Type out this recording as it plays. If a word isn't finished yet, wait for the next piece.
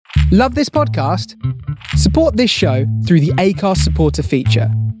Love this podcast? Support this show through the Acast supporter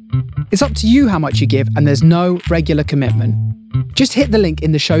feature. It's up to you how much you give, and there's no regular commitment. Just hit the link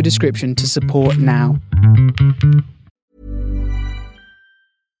in the show description to support now.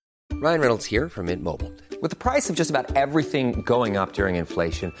 Ryan Reynolds here from Mint Mobile. With the price of just about everything going up during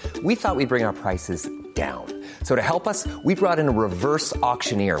inflation, we thought we'd bring our prices down. So to help us, we brought in a reverse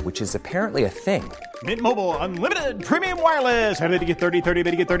auctioneer, which is apparently a thing. Mint Mobile Unlimited Premium Wireless. How to get 30, 30,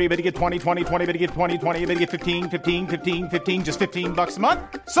 bit to get 30, bit to get 20, 20, 20, bit to get 20, 20, bit to get 15, 15, 15, 15, just $15 a month?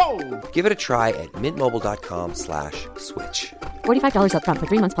 Sold! Give it a try at mintmobile.com/switch. $45 up front for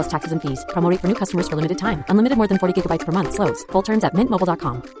 3 months plus taxes and fees. Promo rate for new customers for limited time. Unlimited more than 40 gigabytes per month. Slows full terms at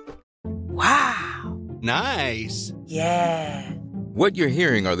mintmobile.com. Wow. Nice. Yeah. What you're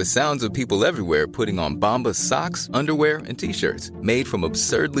hearing are the sounds of people everywhere putting on Bombas socks, underwear, and T-shirts made from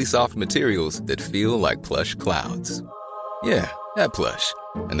absurdly soft materials that feel like plush clouds. Yeah, that plush.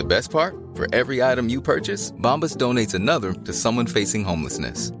 And the best part? For every item you purchase, Bombas donates another to someone facing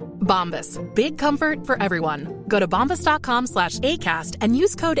homelessness. Bombas. Big comfort for everyone. Go to bombas.com/ACAST and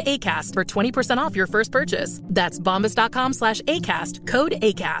use code ACAST for 20% off your first purchase. That's bombas.com/ACAST. Code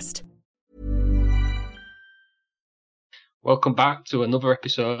ACAST. Welcome back to another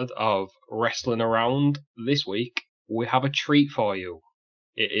episode of Wrestling Around. This week, we have a treat for you.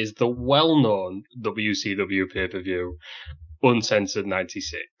 It is the well-known WCW pay-per-view, Uncensored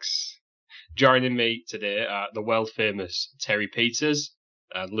 96. Joining me today are the world-famous Terry Peters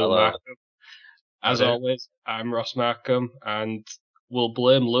and Lou Markham. As always, I'm Ross Markham, and we'll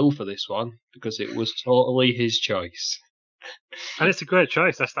blame Lou for this one, because it was totally his choice. And it's a great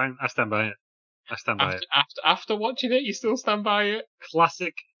choice. I stand by it. I stand by it. After watching it, you still stand by it?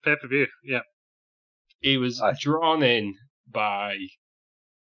 Classic pay-per-view, yeah. He was drawn in by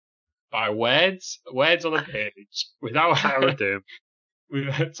words on a page without Tower of Doom.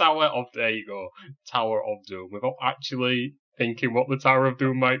 Tower of Doom, without actually thinking what the Tower of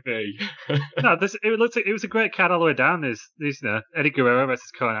Doom might be. No, it was a great card all the way down. There's Eddie Guerrero versus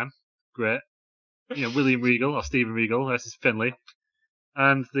Conan, great. William Regal or Steven Regal versus Finlay,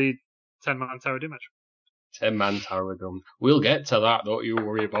 and the 10-man Tower of Doom match. 10-man Tower of Doom. We'll get to that. Don't you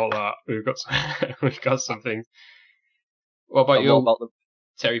worry about that. We've got some things. What about you,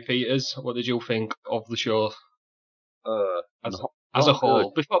 Terry Peters? What did you think of the show as a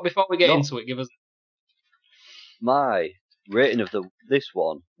whole? Good. Before we get into it, give us my rating of this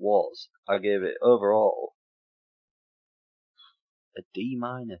one was, I gave it overall a D-.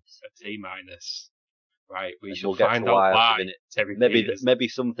 A D-. Right, we shall get find to out why. Terry Peters. Maybe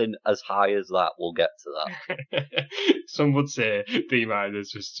something as high as that. We'll get to that. Some would say D-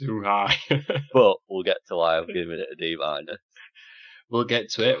 was too high, but we'll get to why I've given it a D-. We'll get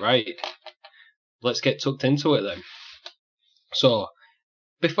to it. Right, let's get tucked into it then. So,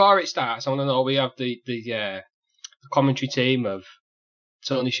 before it starts, I want to know, we have the commentary team of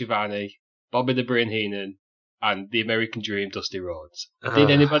Tony Schiavone, Bobby the Brain Heenan, and the American Dream, Dusty Rhodes. Did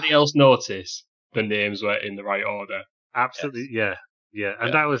anybody else notice the names were in the right order? Absolutely, yes. Yeah.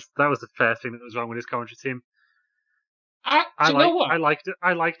 And that was the first thing that was wrong with his commentary team. I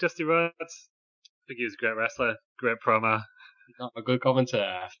like Dusty Rhodes. I think he was a great wrestler, great promo. Not a good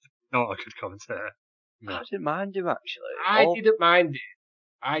commentator. Not a good commentator. No. I didn't mind him, actually. I didn't mind it.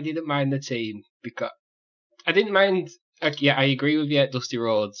 I didn't mind the team because I didn't mind. Yeah, I agree with you. Dusty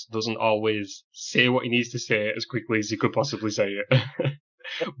Rhodes doesn't always say what he needs to say as quickly as he could possibly say it.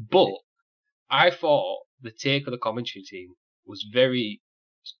 But I thought the take of the commentary team was very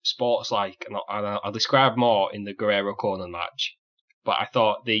sports-like, and I'll describe more in the Guerrero-Conan match. But I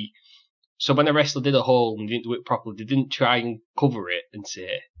thought so when the wrestler did a hold and didn't do it properly, they didn't try and cover it and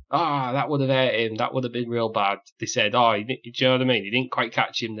say, that would have hurt him, that would have been real bad. They said, do you know what I mean? He didn't quite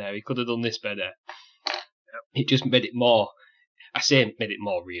catch him there, he could have done this better. It just made it more, made it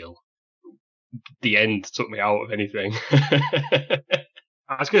more real. The end took me out of anything.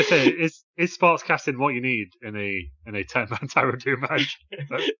 I was going to say, is sportscasting what you need in a 10-man Tower of Doom match?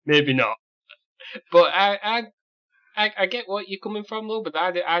 Maybe not. But I get what you're coming from, though, but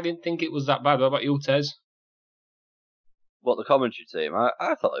I didn't think it was that bad. What about you, Tez? What, the commentary team?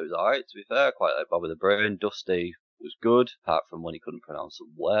 I thought it was alright, to be fair. Quite like Bobby the Brain. Dusty was good, apart from when he couldn't pronounce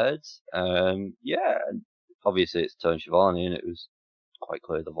some words. Yeah, and obviously it's Tony Schiavone, and it was quite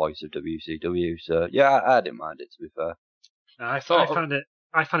clear the voice of WCW. So yeah, I didn't mind it, to be fair.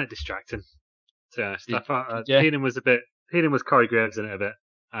 I found it distracting. To be honest, I thought yeah. Heenan was Corey Graves in it a bit.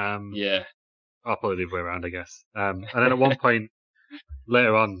 Yeah. Or probably the other way around, I guess. And then at one point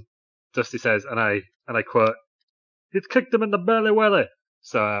later on, Dusty says, and I quote, "He's kicked him in the belly welly."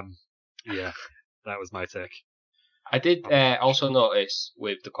 So yeah, that was my take. I did also notice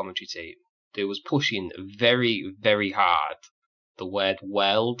with the commentary team, they was pushing very, very hard the word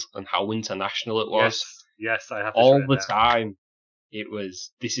world and how international it was. Yes, I have all the time. It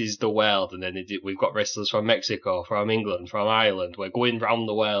was, this is the world, and then we've got wrestlers from Mexico, from England, from Ireland. We're going round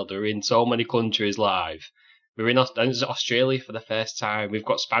the world. We're in so many countries live. We're in Australia for the first time. We've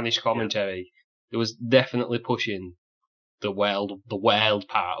got Spanish commentary. It was definitely pushing the world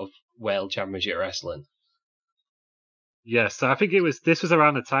part of World Championship Wrestling. Yes, so I think this was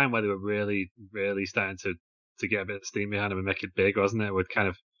around the time where they were really, really starting to get a bit of steam behind them and make it big, wasn't it? With kind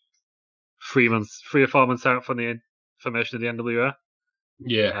of 3 or 4 months out from the formation of the NWA.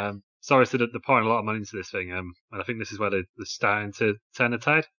 Yeah. Sorry, so they're pouring a lot of money into this thing, and I think this is where they're starting to turn the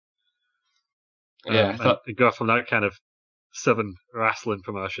tide. And go from that kind of Southern wrestling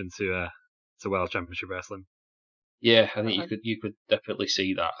promotion to World Championship Wrestling. Yeah, I think you could definitely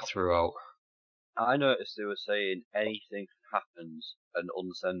see that throughout. I noticed they were saying anything happens and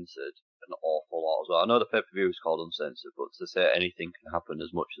uncensored an awful lot as well. I know the pay-per-view is called Uncensored, but to say anything can happen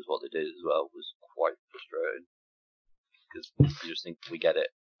as much as what they did as well was quite frustrating. Because you just think we get it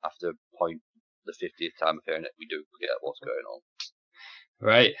after the 50th time of hearing it, we do get what's going on.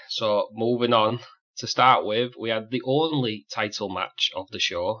 Right, so moving on. To start with, we had the only title match of the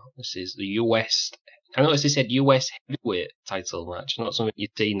show. This is the US. I noticed they said US heavyweight title match, not something you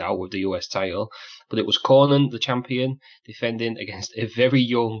see now with the US title, but it was Conan, the champion, defending against a very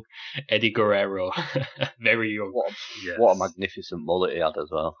young Eddie Guerrero. Very young. What a magnificent mullet he had as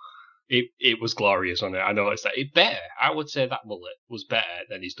well. It was glorious on it. I noticed that. I would say that mullet was better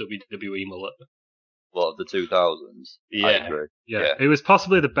than his WWE mullet. What, of the 2000s? Yeah. I agree. Yeah. It was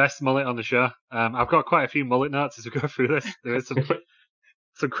possibly the best mullet on the show. I've got quite a few mullet notes as we go through this. There is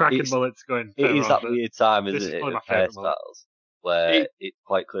some cracking mullets going. It is that weird time, isn't it, in hairstyles, where it's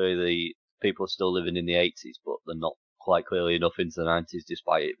quite clearly people are still living in the 80s, but they're not quite clearly enough into the 90s,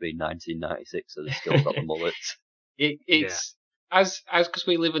 despite it being 1996, so they've still got the mullets. It's as because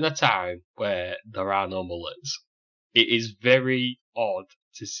we live in a time where there are no mullets. It is very odd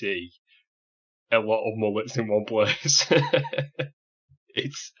to see a lot of mullets in one place.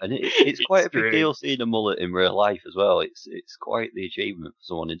 It's quite a big deal seeing a mullet in real life as well. It's quite the achievement for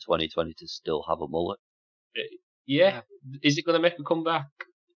someone in 2020 to still have a mullet. Yeah. Is it going to make a comeback?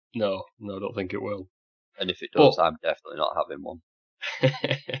 No, I don't think it will. And if it does, I'm definitely not having one.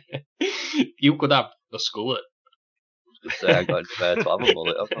 You could have a skullet. I was going to say, I'm going to fair to have a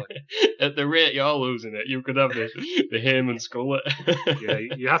mullet. At the rate you're losing it, you could have the Heyman skullet. Yeah,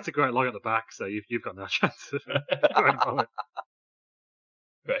 you have to go out long at the back, so you've got no chance of going mullet.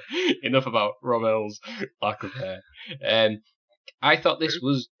 Right, enough about Romel's lack of hair. I thought this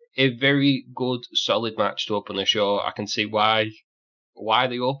was a very good, solid match to open the show. I can see why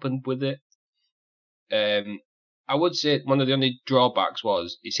they opened with it. I would say one of the only drawbacks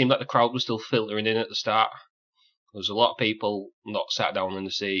was it seemed like the crowd was still filtering in at the start. There was a lot of people not sat down in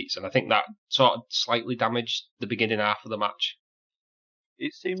the seats, and I think that sort of slightly damaged the beginning half of the match.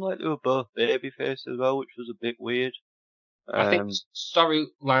 It seemed like they were both babyface as well, which was a bit weird. I think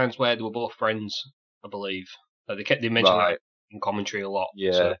storylines where they were both friends, I believe. They mentioned that in commentary a lot.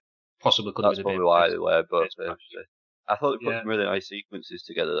 Yeah. So possibly could have been a bit. That's probably why they were both faces. I thought they put some really nice sequences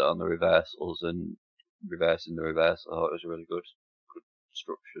together on the reversals and reversing the reverse. I thought it was a really good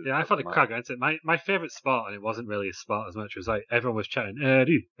structure. Yeah, I thought the crowd got into it. My favourite spot, and it wasn't really a spot as much, was like everyone was chatting,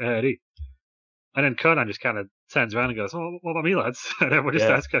 Eddie. And then Conan just kind of turns around and goes, "Oh, what about me, lads?" And everyone just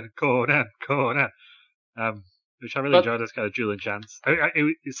starts going, Conan. Which I really enjoyed as kind of dueling chants.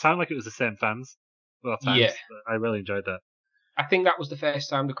 It sounded like it was the same fans both times. Yeah. I really enjoyed that. I think that was the first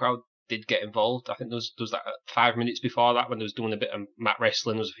time the crowd did get involved. I think there was that 5 minutes before that when they was doing a bit of mat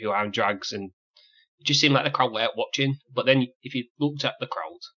wrestling, there was a few arm drags, and it just seemed like the crowd weren't watching. But then if you looked at the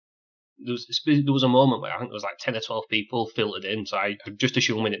crowd, there was a moment where I think there was like 10 or 12 people filtered in, so I'm just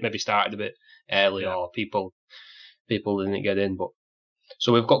assuming it maybe started a bit early or people didn't get in. But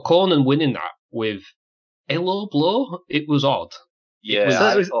so we've got Conan winning that with a low blow. It was odd. Yeah,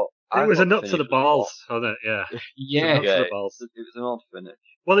 it was a nut to the balls, wasn't it? Yeah. Yeah. It was an odd finish.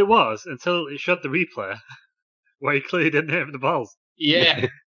 Well, it was until it showed the replay where he clearly didn't hit him in the balls. Yeah.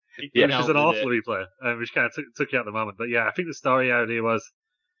 Which is an awful replay, which kind of took you out of the moment. But yeah, I think the story idea was,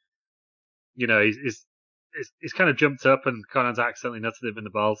 he's kind of jumped up and Conan's accidentally nutted him in the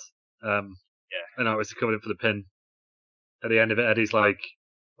balls. And obviously coming in for the pin. At the end of it, Eddie's like,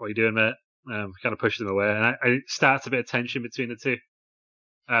 "What are you doing, mate?" Kind of pushed him away, and it starts a bit of tension between the two.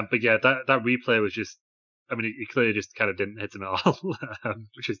 But yeah, that replay was just, he clearly just kind of didn't hit him at all,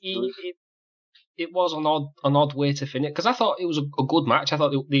 which is. It was an odd way to finish, because I thought it was a good match. I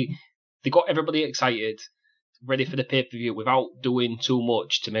thought they got everybody excited. ready for the pay-per-view without doing too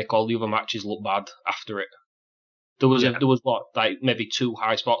much to make all the other matches look bad after it. There was what, like maybe 2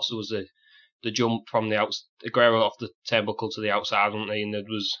 high spots. There was the jump from the Guerrero off the turnbuckle to the outside, wasn't they? And there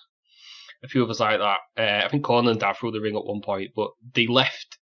was a few others like that. I think Conan dived through the ring at one point, but they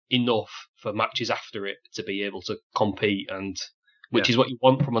left enough for matches after it to be able to compete, and which is what you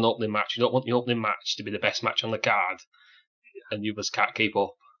want from an opening match. You don't want the opening match to be the best match on the card, and the others can't keep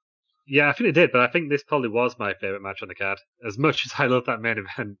up. Yeah, I think it did, but I think this probably was my favourite match on the card. As much as I love that main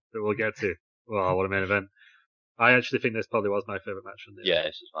event that we'll get to, well, what a main event! I actually think this probably was my favourite match on the. Yeah,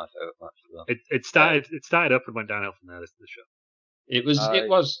 this was my favourite match as well. It started up and went downhill from there. This show. It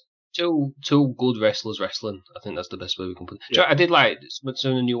was two good wrestlers wrestling. I think that's the best way we can put it. Yeah. I did like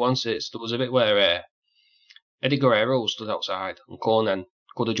some of the nuances. There was a bit where Eddie Guerrero stood outside and Conan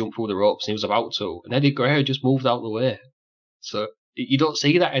could have jumped through the ropes and he was about to, and Eddie Guerrero just moved out of the way. So you don't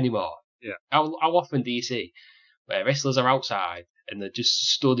see that anymore. Yeah. How often do you see where wrestlers are outside and they're just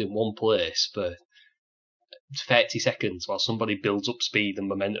stood in one place for 30 seconds while somebody builds up speed and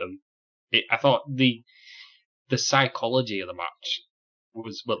momentum? I thought the psychology of the match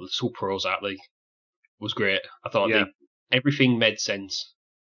was, well, the two pros actually was great. I thought everything made sense.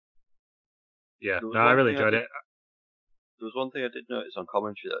 Yeah, no, I really enjoyed it. There was one thing I did notice on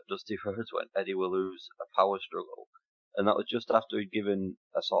commentary that Dusty Rhodes went, Eddie will lose a power struggle. And that was just after he'd given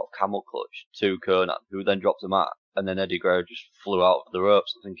a sort of camel clutch to Conan, who then dropped him out, and then Eddie Guerrero just flew out of the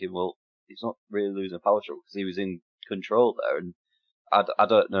ropes. I'm thinking, well, he's not really losing a power struggle because he was in control there. And I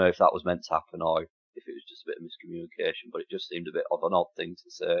don't know if that was meant to happen or if it was just a bit of miscommunication, but it just seemed a bit of an odd thing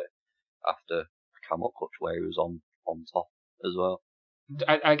to say after a camel clutch where he was on top as well.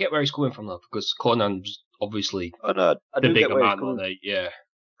 I get where he's coming from though, because Conan's obviously the bigger man, wasn't he? Yeah.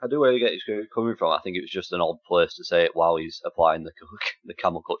 I do where he's coming from. I think it was just an odd place to say it while he's applying the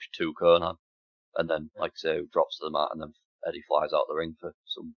camel clutch to Conan, and then, like I say, drops to the mat, and then Eddie flies out the ring for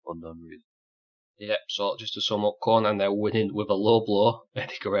some unknown reason. Yeah, so just to sum up, Conan they're winning with a low blow.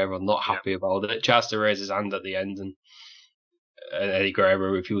 Eddie Guerrero not happy about it. Tries to raise his hand at the end, and Eddie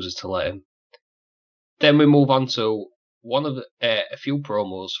Guerrero refuses to let him. Then we move on to one of a few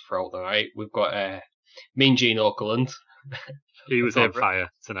promos throughout the night. We've got Mean Gene Okerlund. He was on fire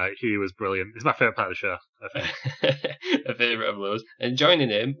tonight. He was brilliant. It's my favourite part of the show, I think. A favourite of those. And joining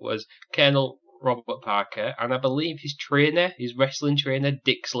him was Colonel Robert Parker, and I believe his wrestling trainer,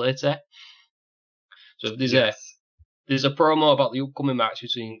 Dick Slater. So there's a promo about the upcoming match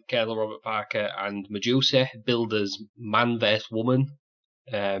between Colonel Robert Parker and Medusa, billed as man vs woman.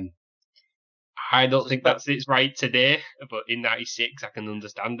 I don't think it's right today, but in '96 I can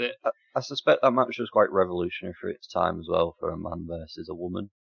understand it. I suspect that match was quite revolutionary for its time as well, for a man versus a woman.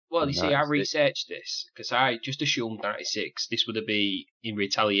 Well, you see, I researched this because I just assumed '96 this would be in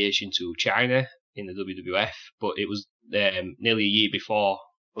retaliation to China in the WWF, but it was nearly a year before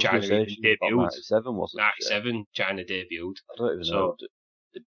China debuted. '97 wasn't it? '97 China debuted. I don't even know what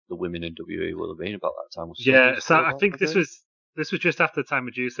the women in WWE will have been about that time. Yeah, so I think this was just after the time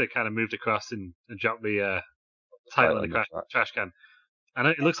Medusa kind of moved across and dropped the title in the trash can. And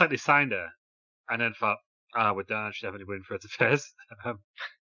it looks like they signed her and then thought, we're done, she's definitely waiting for her to face.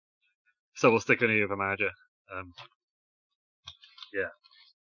 So we'll stick with her with a manager. Yeah.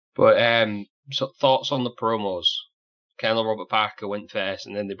 But so thoughts on the promos? Colonel Robert Parker went first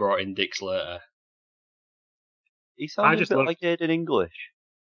and then they brought in Dick Slater. He sounded a bit like Aiden English.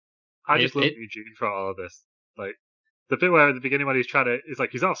 I just love Eugene for all of this. Like, the bit where at the beginning when he's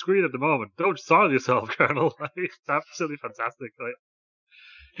like, he's off screen at the moment. Don't soil yourself, Colonel. It's absolutely fantastic. Like,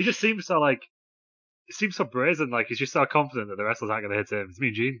 he just seems so brazen. Like, he's just so confident that the wrestlers aren't going to hit him. It's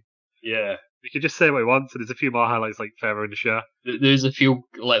Mean Gene. Yeah. He can just say what he wants, and there's a few more highlights like further in the show. There's a few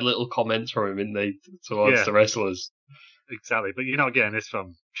like little comments from him, isn't there, towards the wrestlers. Exactly, but you're not getting this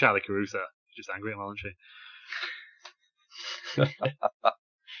from Charlie Caruso. She's just angry at him, isn't she?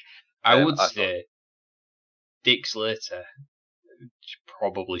 I would say Dick Slater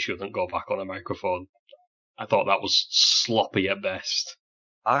probably shouldn't go back on a microphone. I thought that was sloppy at best.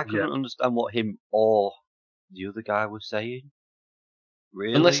 I couldn't understand what him or the other guy was saying.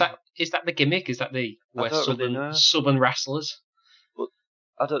 Really? Unless is that the gimmick? Is that the West Southern wrestlers? But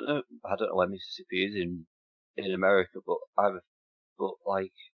I don't know where Mississippi is in America, but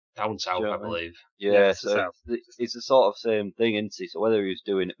like down south, I believe. Yeah, so it's the sort of same thing, isn't it? So whether he was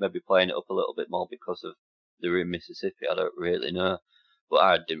doing it, maybe playing it up a little bit more because of they were in Mississippi, I don't really know. But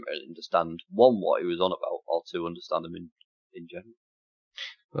I didn't really understand, one, what he was on about, or two, understand him in general.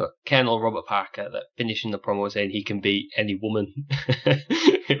 But Colonel Robert Parker, that finishing the promo saying he can beat any woman.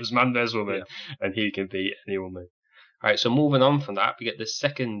 It was man vs woman, and he can beat any woman. Alright, so moving on from that, we get the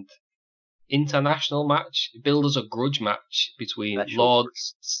second international match, billed as a grudge match between Special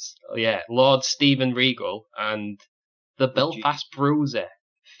Lord Steven Regal and the Belfast Bruiser,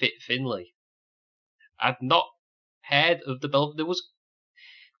 Fit Finlay. I'd not heard of the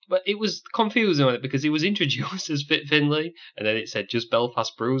but it was confusing on it because he was introduced as Fit Finlay, and then it said just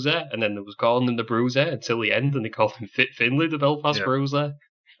Belfast Bruiser, and then there was calling him the Bruiser until the end, and they called him Fit Finlay, the Belfast Bruiser.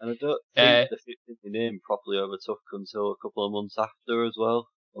 And I don't think the Fit Finlay name properly overtook until a couple of months after as well,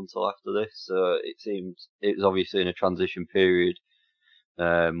 until after this. So it seems it was obviously in a transition period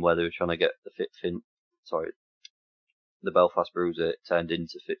where they were trying to get the Belfast Bruiser turned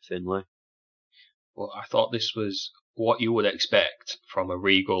into Fit Finlay. Well, I thought this was what you would expect from a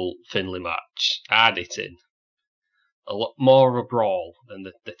Regal Finlay match. Add it in. A lot more of a brawl than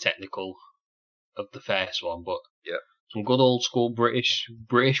the technical of the first one, but some good old school British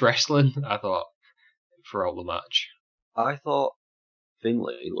wrestling, I thought, throughout the match. I thought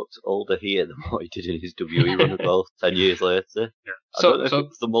Finlay looked older here than what he did in his WWE run as well, 10 years later. Yeah. I don't know if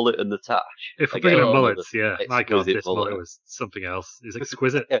it's the mullet and the tash. If we're bringing up mullets, my God, this mullet was something else. It was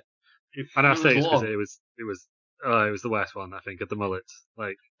exquisite. And I say exquisite, it was the worst one, I think, of the mullets.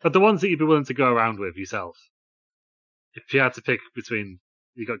 But the ones that you'd be willing to go around with yourself. If you had to pick between,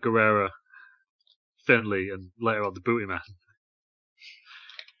 you got Guerrero, Finlay, and later on the Booty Man.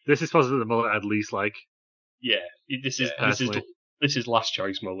 This is possibly the mullet I'd least like. Yeah, this is last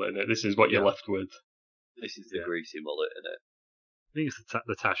choice mullet, isn't it? This is what you're left with. This is the greasy mullet, isn't it? I think it's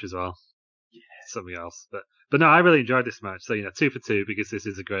the tash as well. Yeah, something else. But no, I really enjoyed this match. So 2 for 2 because this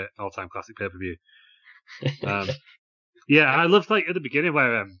is a great all-time classic pay-per-view. I loved at the beginning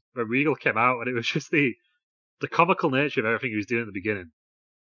where Regal came out and it was just the comical nature of everything he was doing at the beginning.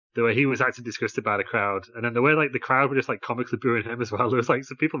 The way he was acting disgusted by the crowd, and then the way the crowd were just comically booing him as well. There was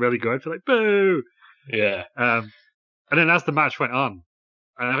some people really going for boo. Yeah. And then as the match went on,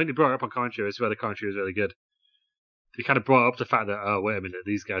 and I think they brought it up on commentary, this is where the commentary was really good. They kind of brought up the fact that, oh, wait a minute,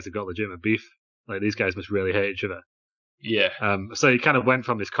 these guys have got legitimate beef. These guys must really hate each other. Yeah. So he kind of went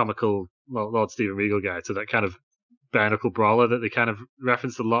from this comical Lord Steven Regal guy to that kind of bare knuckle brawler that they kind of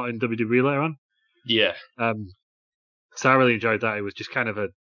referenced a lot in WWE later on. Yeah. So I really enjoyed that. It was just kind of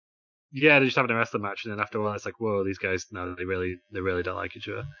they're just having a wrestling match, and then after a while it's whoa, these guys, no, they really don't like each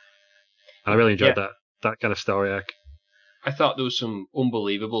other. And I really enjoyed that kind of story arc. I thought there was some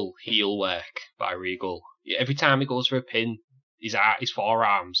unbelievable heel work by Regal. Every time he goes for a pin, his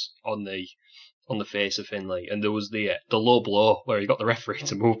forearms on the face of Finlay, and there was the low blow where he got the referee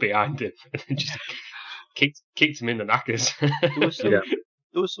to move behind him and just kicked him in the knackers.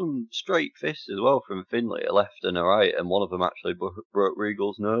 There was some straight fists as well from Finlay, a left and a right, and one of them actually broke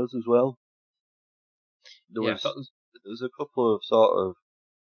Regal's nose as well. There was a couple of sort of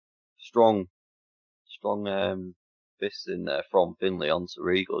strong fists in there from Finlay onto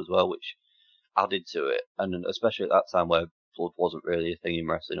Regal as well, which added to it, and especially at that time where blood wasn't really a thing in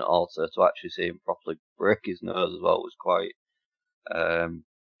wrestling at all, so to actually see him properly break his nose as well was quite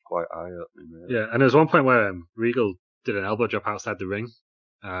eye-opening, really. Yeah, and there was one point where Regal did an elbow drop outside the ring,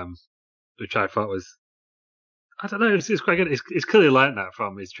 which I thought was, I don't know, it's quite good. It's clearly learned that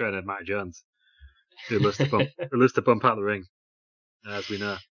from his trainer Matty Jones, who loves to bump out the ring, as we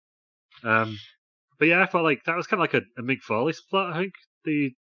know. But yeah, I felt that was kind of like a Mick Foley splat. I think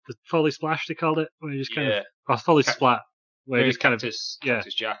the Foley splash they called it, where you just kind of, or Foley splat, where you just kind of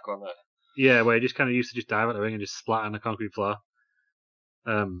Cactus Jack on it. Yeah, where he just kind of used to just dive at the ring and just splat on the concrete floor.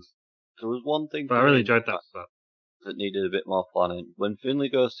 There was one thing, but I really enjoyed that. That needed a bit more planning. When Finlay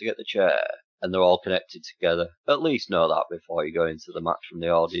goes to get the chair and they're all connected together, at least know that before you go into the match from the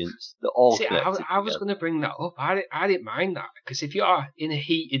audience. They're all connected. I was going to bring that up. I didn't mind that, because if you're in a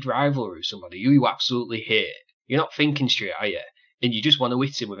heated rivalry with somebody you absolutely hate, you're not thinking straight, are you? And you just want to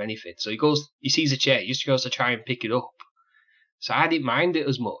hit him with anything. So he sees a chair, he just goes to try and pick it up. So I didn't mind it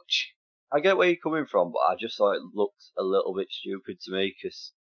as much. I get where you're coming from, but I just thought it looked a little bit stupid to me,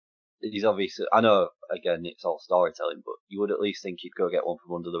 because he's obviously, I know, again, it's all storytelling, but you would at least think he'd go get one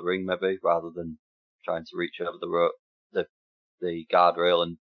from under the ring, maybe, rather than trying to reach over the rope, the guardrail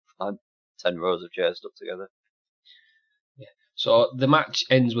and find 10 rows of chairs stuck together. Yeah. So the match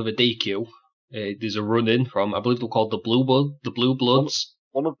ends with a DQ. There's a run-in from, I believe they're called the Blue Bloods.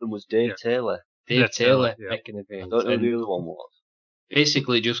 One of them was Dave Taylor. Dave Taylor making a appearance. I don't know who the other one was.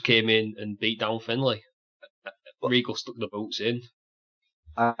 Basically just came in and beat down Finlay. Regal stuck the boots in.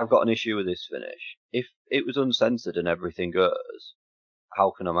 I've got an issue with this finish. If it was uncensored and everything goes,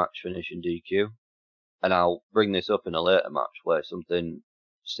 how can a match finish in DQ? And I'll bring this up in a later match where something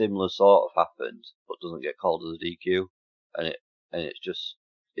similar sort of happens, but doesn't get called as a DQ, and it just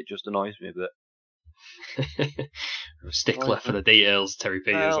annoys me a bit. Stickler for the details, Terry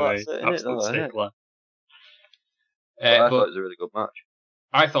Peters, right? Absolute stickler. I thought it was a really good match.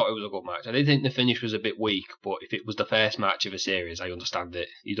 I thought it was a good match. I did think the finish was a bit weak, but if it was the first match of a series, I understand it.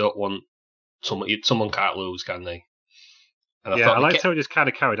 You don't want someone can't lose, can they? And I liked how it just kind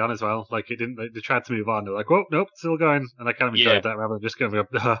of carried on as well. Like it didn't. They tried to move on. They're like, "Oh, nope, still going." And I kind of enjoyed that rather than just going,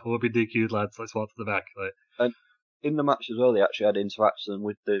 "We'll be DQ'd, lads. Let's walk to the back." Like, and in the match as well, they actually had interaction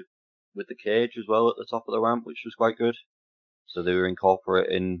with the cage as well at the top of the ramp, which was quite good. So they were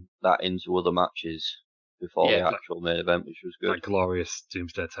incorporating that into other matches before the actual main event, which was good. Like glorious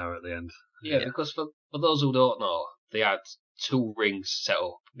Doomsday Tower at the end. Yeah, because for those who don't know, they had 2 rings set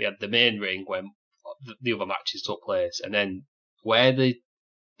up. They had the main ring when the other matches took place, and then where the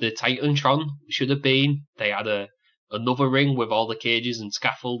Titantron should have been, they had another ring with all the cages and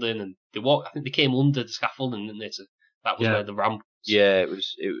scaffolding, and I think they came under the scaffolding, and that was where the ramp. Yeah, it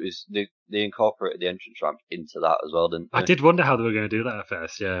was. They incorporated the entrance ramp into that as well, didn't they? I did wonder how they were going to do that at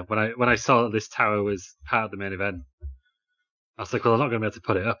first. Yeah, when I saw that this tower was part of the main event, I was like, well, I'm not going to be able to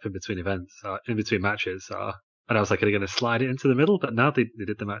put it up in between events, in between matches. And I was like, are they going to slide it into the middle? But now they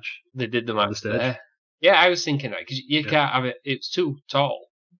did the match. They did the match there. Yeah, I was thinking that because you can't have it. It's too tall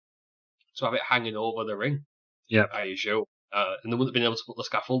to have it hanging over the ring. Yeah, are you sure? And they wouldn't have been able to put the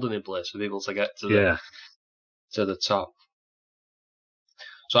scaffolding in place for people to get to the top.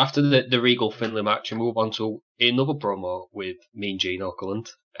 So after the Regal Finlay match, we move on to another promo with Mean Gene Okerlund,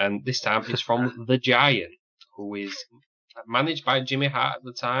 and this time it's from the Giant, who is managed by Jimmy Hart at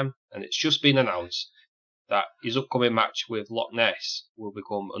the time, and it's just been announced that his upcoming match with Loch Ness will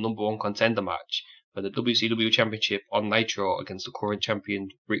become a #1 contender match for the WCW Championship on Nitro against the current champion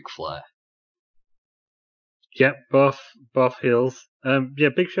Ric Flair. Yep, both heels.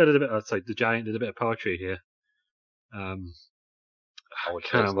 Big Show did a bit. The Giant did a bit of poetry here. I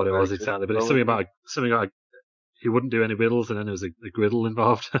can't remember what it was exactly, but it's something about he wouldn't do any riddles, and then there was a griddle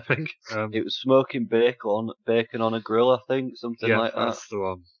involved. I think it was smoking bacon on a grill. I think something like that. That's the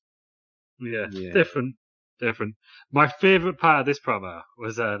one. Yeah. Different. My favourite part of this promo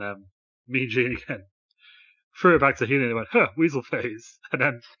was Mean Gene again threw it back to Heenan and went, weasel face, and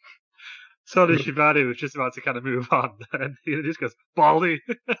then Tony Schiavone was just about to kind of move on, and Heenan just goes, baldy,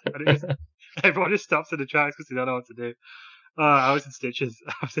 and everyone just stops in the tracks because they don't know what to do. I was in stitches.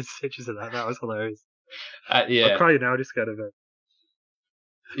 At that. That was hilarious. I'm crying now, just kind of.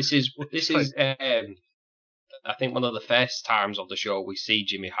 This is I think one of the first times of the show we see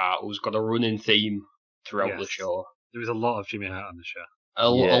Jimmy Hart, who's got a running theme throughout the show. There was a lot of Jimmy Hart on the show. A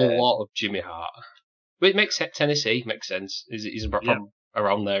lot of Jimmy Hart. But it makes sense. Tennessee makes sense. He's from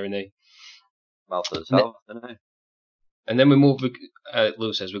around there, isn't he? Mouth of the South, isn't he? And then we move.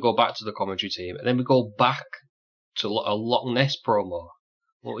 Lou says we go back to the commentary team, and then we go back to a Loch Ness promo.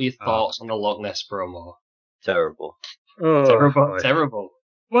 What are your thoughts on the Loch Ness promo? Terrible. Terrible.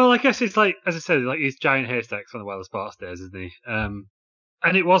 Well, I guess it's like, as I said, like he's Giant Haystacks on the Wilder Sports days, isn't he? And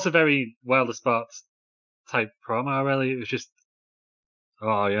it was a very Wilder Sports type promo, really. It was just,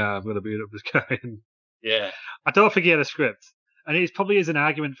 I'm going to beat up this guy. Yeah. I don't think he had a script. And it probably is an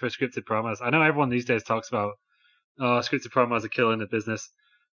argument for scripted promos. I know everyone these days talks about, scripted promos are killing the business.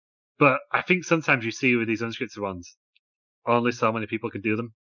 But I think sometimes you see with these unscripted ones, only so many people can do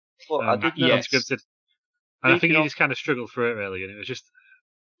them. Well, I did unscripted. And I think he just kind of struggled through it, really. And it was just,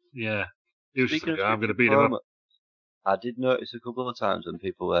 it was just like, I'm going to beat him up. I did notice a couple of times when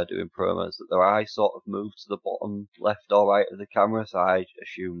people were doing promos that their eyes sort of moved to the bottom left or right of the camera, so I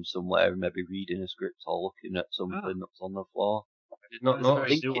assumed somewhere maybe reading a script or looking at something that's on the floor. I did not know. I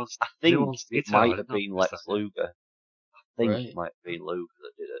think it might have been Lex Luger. I think it might have been Luger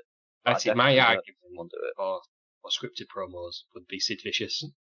that did it. I see my argument for scripted promos would be Sid Vicious.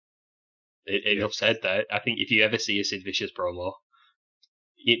 Enough said that. I think if you ever see a Sid Vicious promo,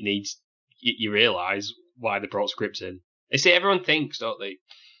 it needs, you realise why they brought scripts in. They say everyone thinks, don't they?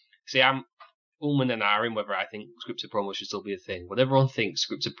 See, I'm and ahhing whether I think scripted promos should still be a thing. When everyone thinks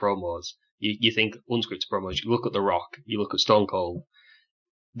scripted promos, you think unscripted promos. You look at The Rock, you look at Stone Cold,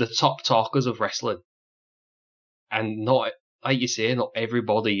 the top talkers of wrestling, and not, like you say, not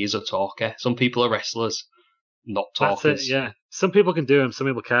everybody is a talker. Some people are wrestlers, not talkers. That's it, yeah. Some people can do them, some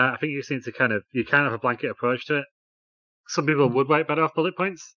people can't. I think you just need to you can't have a blanket approach to it. Some people would write better off bullet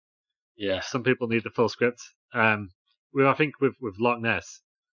points. Yeah. Some people need the full script. I think with Loch Ness,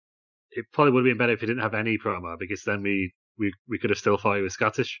 it probably would have been better if he didn't have any promo, because then we could have still thought he was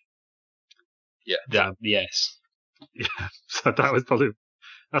Scottish. Yeah. Yes. Yeah. So that's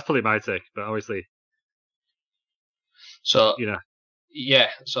probably my take. But obviously, so Yeah,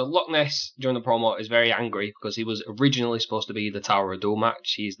 so Loch Ness during the promo is very angry because he was originally supposed to be the Tower of Doom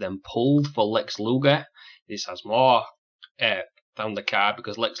match. He's then pulled for Lex Luger. This has more down the card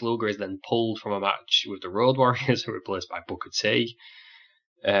because Lex Luger is then pulled from a match with the Road Warriors, who are replaced by Booker T.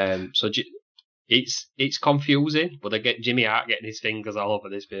 So it's confusing, but I get Jimmy Hart getting his fingers all over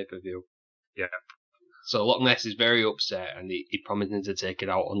this pay-per-view. Yeah. So Loch Ness is very upset, and he promising to take it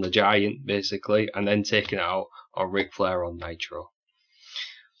out on the Giant, basically, and then taking it out on Ric Flair on Nitro.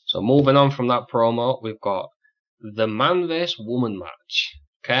 So moving on from that promo, we've got the Man vs. Woman match.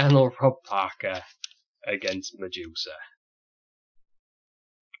 Colonel Rob Parker against Medusa.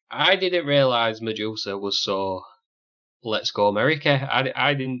 I didn't realise Medusa was so Let's Go America.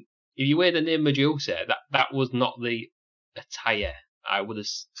 I didn't. If you wear the name Medusa, that was not the attire I would have.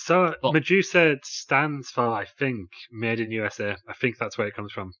 So Medusa stands for, I think, Made in USA. I think that's where it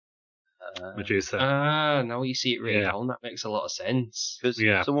comes from. Medusa. Now you see it written down, that makes a lot of sense.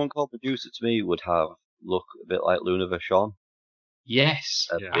 Because someone called Medusa to me would have look a bit like Luna Vachon. Yes,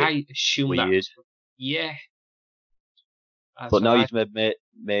 I assume weird. Yeah. But now he's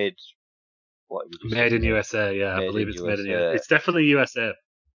made what was Made in USA, yeah. I believe it's Made in USA. It's definitely USA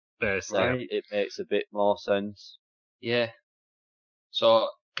based. Right. It makes a bit more sense. Yeah. So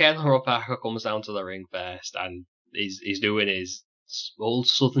Colonel Rob Parker comes down to the ring first, and he's doing his old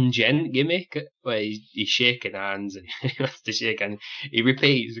Southern gent gimmick where he's shaking hands and he wants to shake hands. He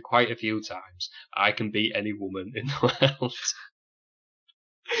repeats quite a few times, "I can beat any woman in the world."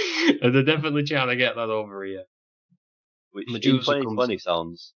 And they're definitely trying to get that over here. Which in 2020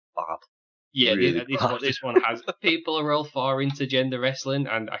 sounds bad. Yeah, really this one has. People are all for intergender wrestling,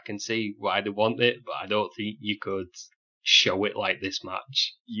 and I can see why they want it, but I don't think you could show it like this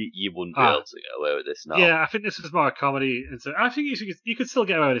match. You wouldn't be able to get away with this now. Yeah, I think this was more a comedy. And so I think you could still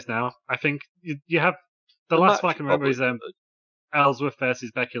get away with this now. I think you have the last one I can remember is Ellsworth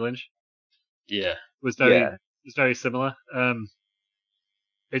versus Becky Lynch. Yeah, was very similar.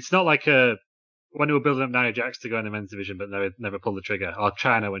 It's not like when they were building up Nia Jax to go in the men's division, but never pulled the trigger. Or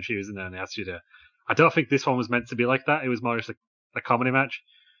China when she was in there and they asked you to. I don't think this one was meant to be like that. It was more just a comedy match.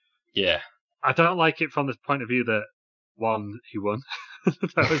 Yeah, I don't like it from the point of view that he won.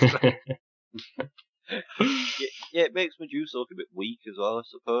 That was yeah, it makes Medusa look a bit weak as well, I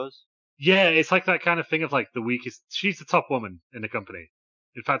suppose. Yeah, it's like that kind of thing of like the weakest. She's the top woman in the company.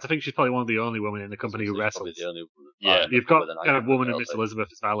 In fact, I think she's probably one of the only women in the company who wrestles. The only woman. Yeah, you've got kind of woman in Miss Elizabeth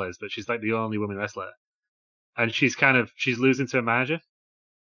as Valles, but she's like the only woman wrestler, and she's losing to a manager,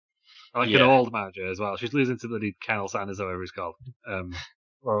 like an old manager as well. She's losing to bloody Colonel Sanders or whatever he's called,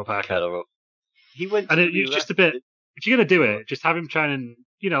 Royal Parker. He went. And it's just a bit. If you're gonna do it, just have him try and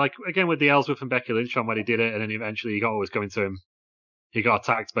like again with the Ellsworth and Becky Lynch one where he did it, and then eventually he got always going to him. He got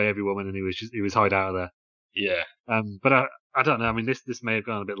attacked by every woman, and he was hired out of there. Yeah. But I don't know. I mean, this may have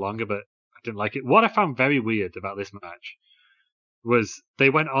gone a bit longer, but I didn't like it. What I found very weird about this match was they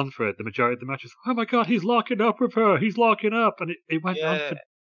went on for it. The majority of the match was, "Oh my God, he's locking up with her. He's locking up," and it went on for.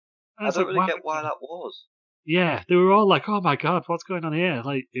 I don't really get why that was. Yeah, they were all like, "Oh my God, what's going on here?"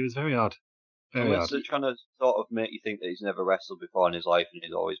 Like it was very odd. Unless they're trying to sort of make you think that he's never wrestled before in his life and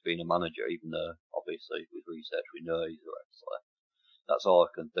he's always been a manager, even though obviously with research we know he's a wrestler. That's all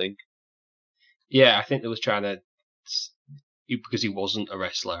I can think. Yeah, I think they was trying to, because he wasn't a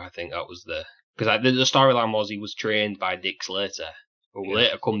wrestler. I think that was because the storyline was he was trained by Dick Slater, who will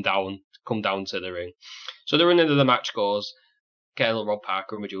later come down to the ring. So the running of the match goes. Colonel Rob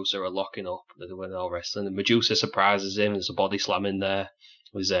Parker and Medusa are locking up. They're all wrestling, and Medusa surprises him. There's a body slam in there.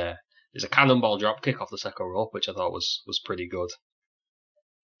 There's a cannonball drop kick off the second rope, which I thought was pretty good.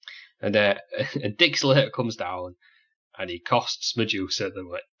 And Dick Slater comes down, and he costs Medusa the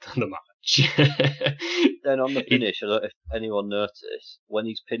match. Then on the finish, I don't know if anyone noticed, when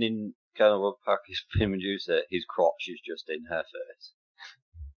he's pinning Colonel Rob Parker's pinning Medusa, his crotch is just in her face.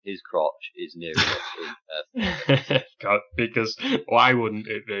 His crotch is nearly in her face. God, because why wouldn't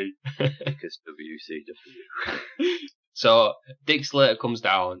it be? Because WCW. So Dick Slater comes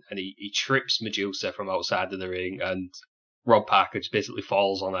down and he trips Medusa from outside of the ring, and Rob Parker just basically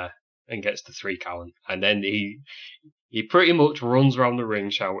falls on her and gets the 3 count. And then he pretty much runs around the ring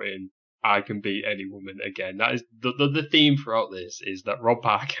shouting, "I can beat any woman again." That is the theme throughout this, is that Rob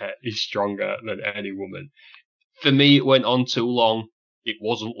Parker is stronger than any woman. For me, it went on too long. It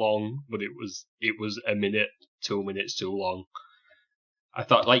wasn't long, but it was a minute, 2 minutes too long. I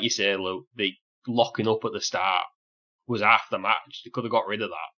thought, like you say, Luke, the locking up at the start was half the match. They could have got rid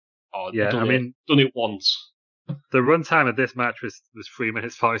of that. Or done it once. The runtime of this match was 3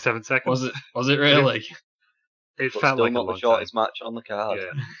 minutes 47 seconds. Was it really? It felt like not a the shortest match on the card.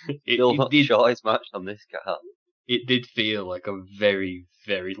 Yeah. Still not the shortest match on this card. it did feel like a very,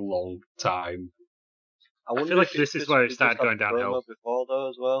 very long time. I feel like this is where it started going downhill. Before though,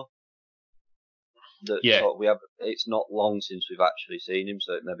 as well. It's not long since we've actually seen him,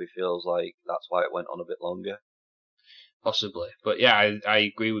 so it maybe feels like that's why it went on a bit longer. Possibly, but yeah, I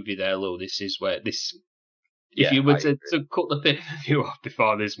agree with you there, Lou. This is where this. If you were to cut the pay-per-view off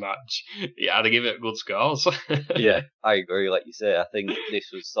before this match, you had to give it good scores. Yeah, I agree. Like you say, I think this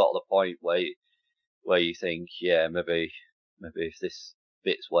was sort of the point where you think, yeah, maybe if this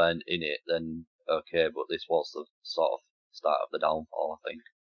bits weren't in it, then okay, but this was the sort of start of the downfall, I think.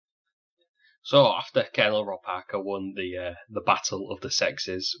 So after Colonel Rob Parker won the Battle of the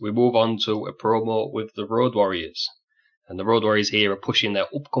Sexes, we move on to a promo with the Road Warriors. And the Road Warriors here are pushing their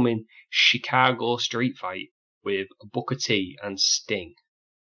upcoming Chicago street fight with Booker T and Sting.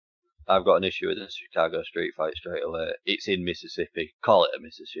 I've got an issue with the Chicago street fight straight away. It's in Mississippi. Call it a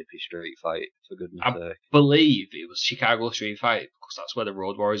Mississippi street fight, for goodness sake. I believe it was Chicago street fight because that's where the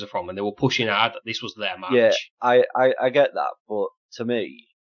Road Warriors are from, and they were pushing hard that this was their match. Yeah, I get that, but to me,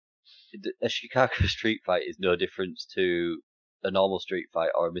 a Chicago street fight is no difference to a normal street fight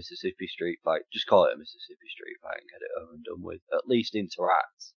or a Mississippi street fight. Just call it a Mississippi street fight and get it over and done with. At least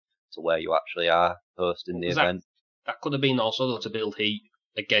interact to where you actually are hosting the event. That could have been also though to build heat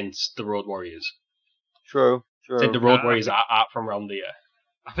against the Road Warriors. True. Said the Road Warriors are from around here.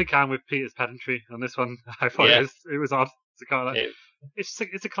 I think I'm with Peter's pedantry on this one. I thought it was odd to call it. It's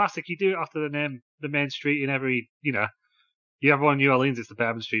a classic. You do it after the main street in every, you have one in New Orleans, it's the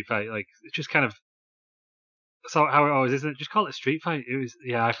Bourbon Street fight. Like, it's just kind of so how it always isn't. Just call it a street fight. It was,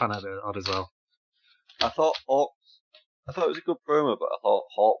 I found that a bit odd as well. I thought it was a good promo, but I thought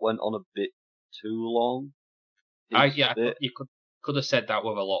Hawk went on a bit too long. You could have said that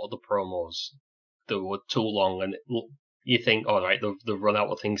with a lot of the promos. They were too long, and you think, all right, they've run out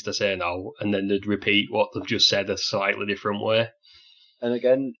of things to say now, and then they'd repeat what they've just said a slightly different way. And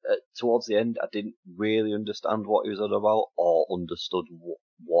again, towards the end, I didn't really understand what he was on about, or understood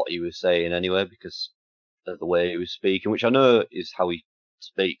what he was saying anyway, because of the way he was speaking, which I know is how he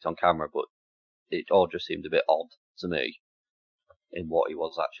speaks on camera, but it all just seemed a bit odd to me in what he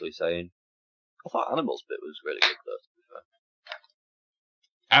was actually saying. I thought Animal's bit was really good, though, to be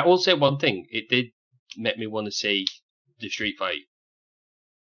fair. I will say one thing, it did make me want to see the street fight.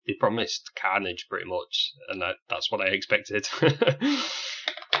 They promised carnage pretty much, and that's what I expected.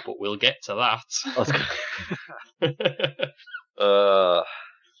 But we'll get to that.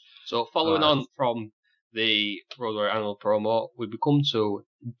 So following on from the Road Warrior Animal promo, we become to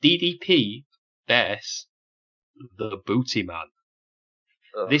DDP vs the Booty Man.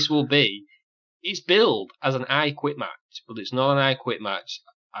 This will be, it's billed as an I Quit match, but it's not an I Quit match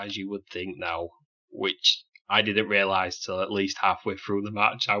as you would think now, which I didn't realise till at least halfway through the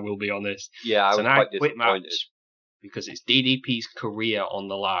match, I will be honest. Yeah, it's I was an quite I Quit disappointed. match because it's DDP's career on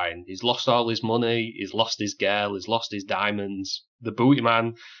the line. He's lost all his money, he's lost his girl, he's lost his diamonds. The Booty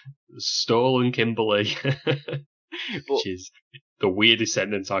Man has stolen Kimberly, which is the weirdest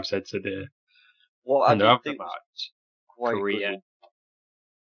sentence I've said today. What I and did after think was match, quite career. good.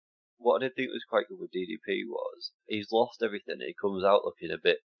 What I did think was quite good with DDP was he's lost everything. He comes out looking a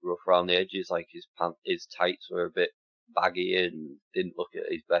bit rough around the edges, like his tights were a bit baggy and didn't look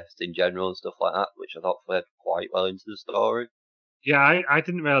at his best in general and stuff like that, which I thought played quite well into the story. Yeah, I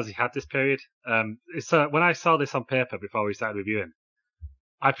didn't realise he had this period. When I saw this on paper before we started reviewing,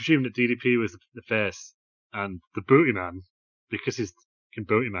 I presumed that DDP was the face and the Booty Man, because he's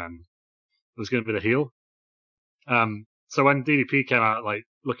Booty Man, was going to be the heel. So when DDP came out like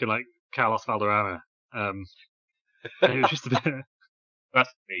looking like Carlos Valderrama, it was just a bit. That's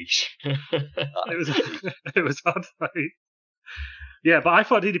niche. it was odd. Like, yeah, but I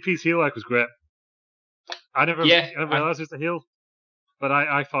thought DDP's heel work was great. I never realised it was a heel, but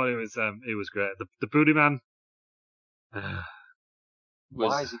I thought it was great. The Booty Man.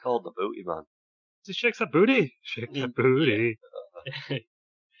 Why is he called the Booty Man? Just shakes that booty. Shake that booty.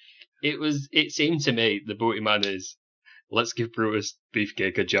 It seemed to me the Booty Man is, let's give Brutus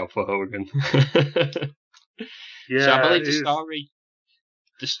Beefcake a job for Hogan. Yeah, so I believe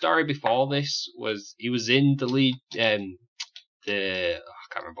the story before this was he was in the lead. I can't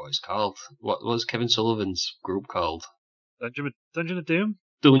remember what it's called. What was Kevin Sullivan's group called? Dungeon of Doom.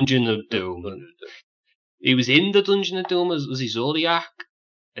 Dungeon of Doom. He was in the Dungeon of Doom as his Zodiac,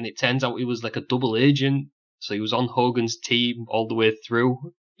 and it turns out he was like a double agent. So he was on Hogan's team all the way through.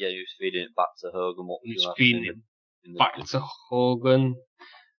 Yeah, he was feeding it back to Hogan. He was feeding it back to Hogan.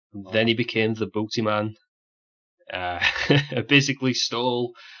 And then he became the Booty Man. Basically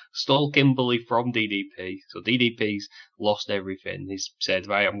stole stole Kimberly from DDP. So DDP's lost everything. He's said,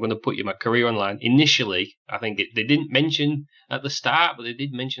 right, I'm going to put you my career online. Initially, I think they didn't mention at the start, but they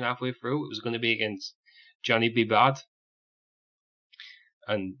did mention halfway through it was going to be against Johnny B. Bad.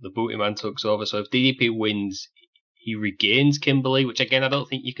 And the Booty Man takes over. So if DDP wins, he regains Kimberly, which again, I don't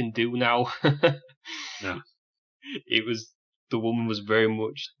think you can do now. No. The woman was very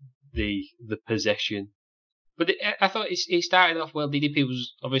much the possession. But I thought he started off well. DDP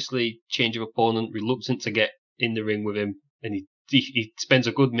was obviously change of opponent, reluctant to get in the ring with him, and he spends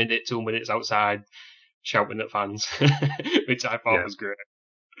a good 2 minutes outside shouting at fans, which I thought was great.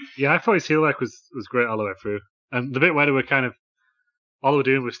 Yeah, I thought his heel work was great all the way through. And the bit where they were kind of all they were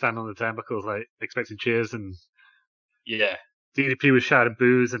doing was standing on the turnbuckles, like expecting cheers, and yeah, DDP was shouting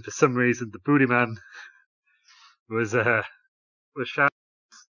boos, and for some reason the Booty Man was shouting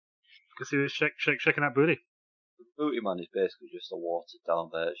because he was shaking that booty. The Booty Man is basically just a watered down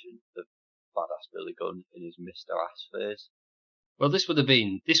version of Badass Billy Gunn in his Mr. Ass phase. Well, this would have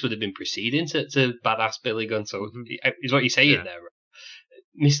been preceding to Badass Billy Gunn, so is what you're saying there.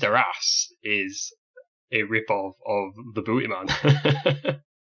 Mr. Ass is a rip-off of the Booty Man.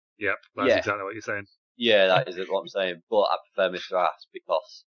 Yep, that's exactly what you're saying. Yeah, that is what I'm saying. But I prefer Mr. Ass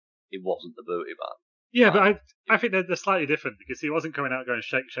because he wasn't the Booty Man. Yeah, but I think they're slightly different because he wasn't coming out going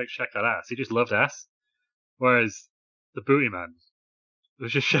shake that ass. He just loved ass. Whereas the Booty Man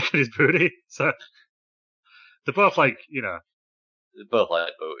was just shaking his booty. So they're both like, They're both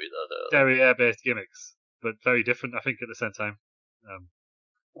like booty though. Derriere-based gimmicks, but very different, I think, at the same time.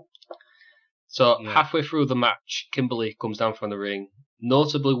 Halfway through the match, Kimberly comes down from the ring,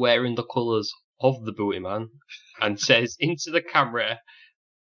 notably wearing the colours of the Booty Man, and says into the camera,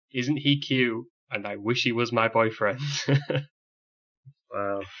 "Isn't he cute? And I wish he was my boyfriend."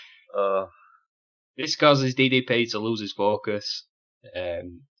 Wow. This causes DDP to lose his focus.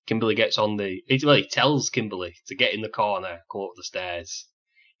 Kimberly gets on he tells Kimberly to get in the corner, go up the stairs.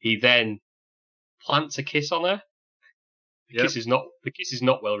 He then plants a kiss on her. The kiss is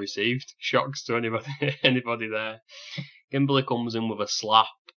not well received. Shocks to anybody there. Kimberly comes in with a slap.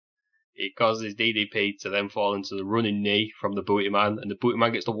 It causes DDP to then fall into the running knee from the Booty Man, and the Booty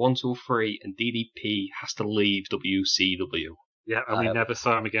Man gets the 1, 2, 3, and DDP has to leave WCW. Yeah, and we never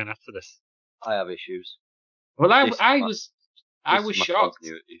saw him again after this. I have issues. Well, I was shocked.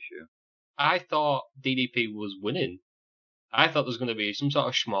 Issue. I thought DDP was winning. I thought there was going to be some sort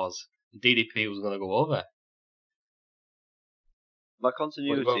of schmoz. DDP was going to go over. My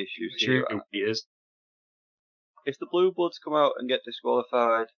continuity issues here is if the Blue Bloods come out and get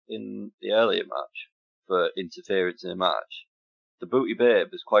disqualified in the earlier match for interference in a match, the Booty Babe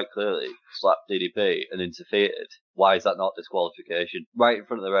has quite clearly slapped DDP and interfered. Why is that not disqualification? Right in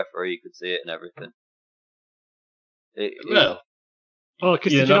front of the referee, you could see it and everything.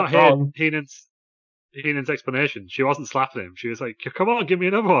 Because did you not hear Heenan's explanation? She wasn't slapping him. She was like, "Come on, give me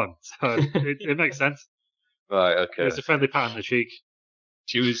another one." So it makes sense. Right. Okay. It was a friendly pat on the cheek.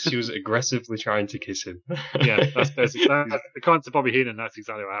 She was aggressively trying to kiss him. Yeah, that's basically according to Bobby Heenan, that's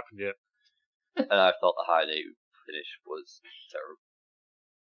exactly what happened. Yeah. And I thought the high knee finish was terrible.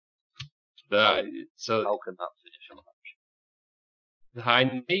 So how can that finish a match? The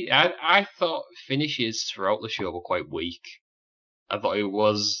high knee. I thought finishes throughout the show were quite weak. I thought it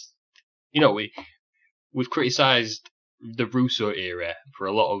was, we've criticised the Russo era for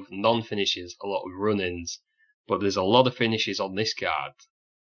a lot of non-finishes, a lot of run-ins, but there's a lot of finishes on this card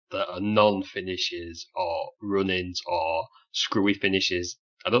that are non-finishes or run-ins or screwy finishes.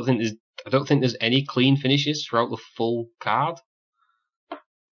 I don't think there's any clean finishes throughout the full card.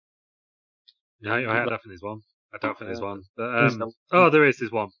 No, I don't think there's one. I don't think there's one. But, there is.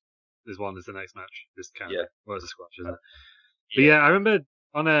 There's one. There's one. There's the next match. This kind of was a squash, isn't it? But yeah, I remember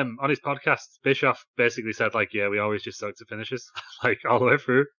on his podcast, Bischoff basically said we always just suck to finishes, all the way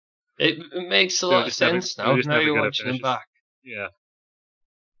through. It makes a lot of sense now. Now you're watching them back. Yeah.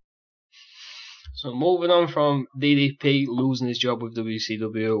 So moving on from DDP losing his job with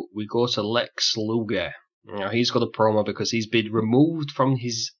WCW, we go to Lex Luger. Now he's got a promo because he's been removed from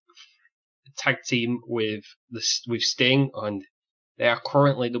his tag team with Sting, and they are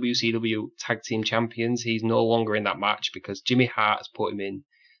currently WCW Tag Team Champions. He's no longer in that match because Jimmy Hart has put him in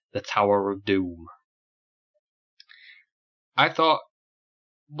the Tower of Doom. I thought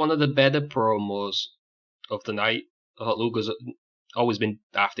one of the better promos of the night. I thought Luger's always been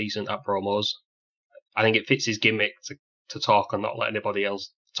half decent at promos. I think it fits his gimmick to talk and not let anybody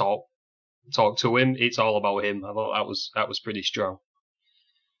else talk to him. It's all about him. I thought that was pretty strong.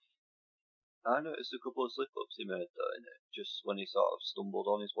 I noticed a couple of slip-ups he made though in it, just when he sort of stumbled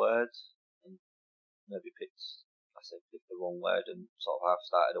on his words and maybe picked I said picked the wrong word and sort of half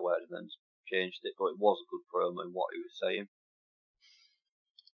started a word and then changed it, but it was a good promo in what he was saying.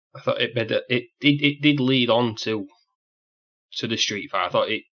 I thought it did lead on to the street fight. I thought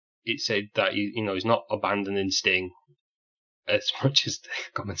it said that he's not abandoning Sting as much as the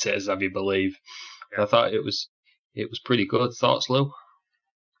commentators have you believe. Yeah. I thought it was pretty good. Thoughts, Lou?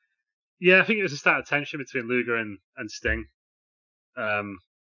 Yeah, I think it was a start of tension between Luger and Sting,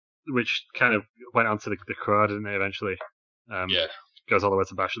 which kind of went on to the crowd, didn't it, eventually? Yeah. Goes all the way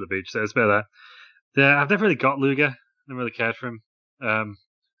to Bash at the Beach. So it's a bit of that. Yeah, I've never really got Luger. Never really cared for him.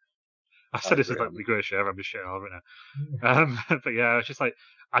 I've said this is like the greatest show ever. I'm just shitting all over it now. But yeah, it's just like,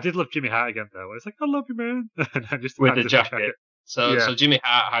 I did love Jimmy Hart again, though. It's like, I love you, man. And just with the jacket. So Jimmy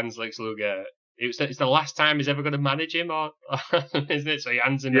Hart hands Lex Luger. It's the last time he's ever going to manage him, or isn't it? So he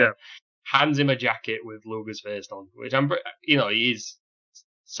hands him a jacket with Luger's face on, which he is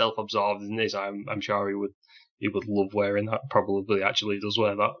self-absorbed, isn't he? So I'm sure he would love wearing that. Probably actually does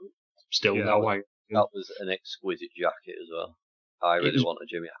wear that still now. That was an exquisite jacket as well. I really want a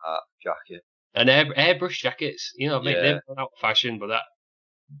Jimmy Hart jacket. And airbrush jackets, they've gone out of fashion, but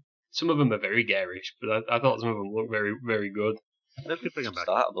some of them are very garish. But I thought some of them look very, very good. They could bring them back.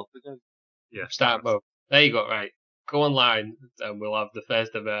 Start them up again. Yeah, start them up. There you go. Right, go online, and we'll have the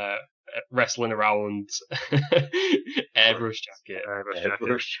first ever wrestling around airbrush jacket.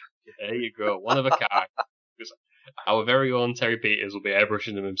 There you go. One of a kind. Because our very own Terry Peters will be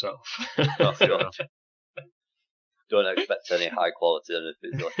airbrushing them himself. Oh, God. Don't expect any high quality if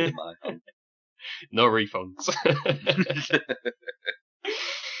it's left in my hand. No refunds.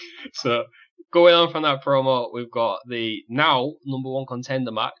 So, going on from that promo, we've got the now number one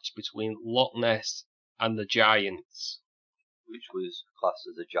contender match between Loch Ness and the Giants. Which was classed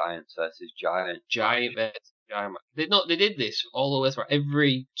as a Giants versus Giant. Giant versus Giant. They did this all the way through.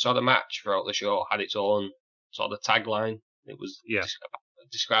 Every sort of match throughout the show had its own sort of tagline. It was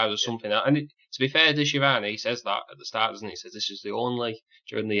described as something. And to be fair to Shivani, he says that at the start, doesn't he? He says this is the only,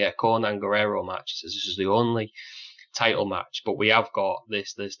 during the Conan Guerrero match, he says this is the only title match, but we have got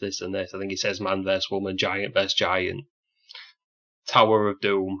this, and this. I think he says man versus woman, giant versus giant, Tower of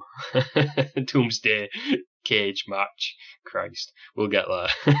Doom, Doomsday cage match. Christ, we'll get there.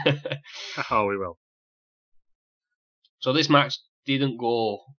 Oh, we will. So this match didn't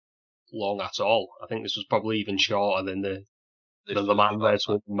go long at all. I think this was probably even shorter than the man versus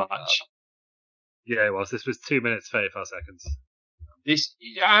woman match. Yeah, it was. This was 2 minutes 34 seconds.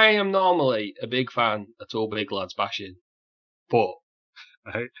 I am normally a big fan of two big lads bashing, but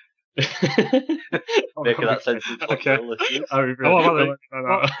right. Making that sense. Okay. What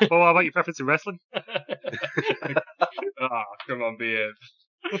about your preference in wrestling? Come on, behave.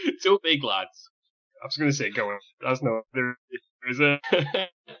 Two big lads. I was going to say, go on. That's not. There is a.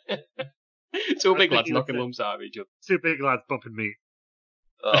 Two big lads knocking lumps out of each other. Two big lads bumping meat.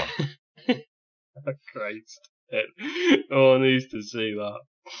 Oh. Christ. No one needs to see that.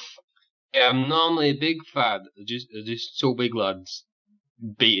 Yeah, I'm normally a big fan of just two big lads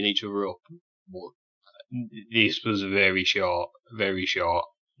beating each other up. But this was very short.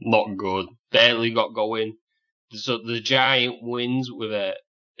 Not good. Barely got going. So the Giant wins with a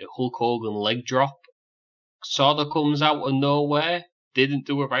Hulk Hogan leg drop. Sort of comes out of nowhere. Didn't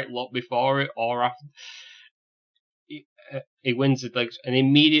do a right lot before it or after. He wins the legs and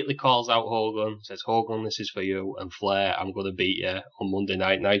immediately calls out Hogan, says, Hogan, this is for you, and Flair, I'm going to beat you on Monday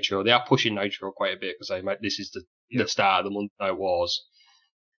Night Nitro. They are pushing Nitro quite a bit because this is the start of the Monday Night Wars.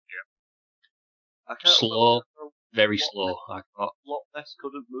 Yeah. Slow, very slow. I thought Loch Ness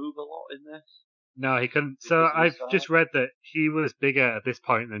couldn't move a lot in this. No, he couldn't. So I've just read that he was bigger at this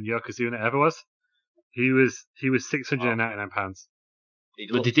point than Yokozuna ever was. He was 699 pounds.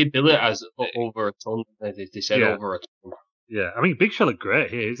 But they did bill it as over a ton. They said over a ton. Yeah, I mean, Big Show looked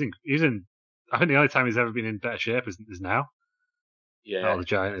great here. He's in. I think the only time he's ever been in better shape is now. Yeah. Oh, the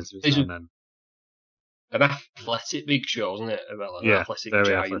Giant is. An athletic Big Show, isn't it? An athletic very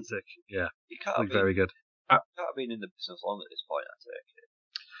giant. athletic. Yeah, he can't have very good. He can't have been in the business long at this point, I take it.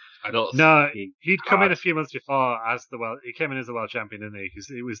 I don't. No, he'd come in a few months before as he came in as the world champion, didn't he? Because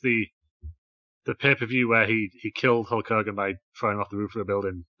it was the pay-per-view where he killed Hulk Hogan by throwing him off the roof of a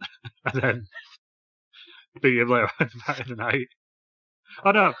building and then beat him later on in the night.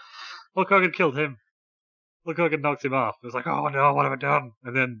 Oh no, Hulk Hogan killed him. Hulk Hogan knocked him off. It was like, oh no, what have I done?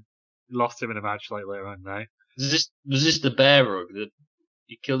 And then lost him in a match later on in the night. Was this the bear rug?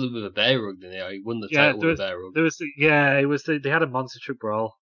 He killed him with a bear rug, didn't he? Or he won the title with a bear rug. It was they had a monster truck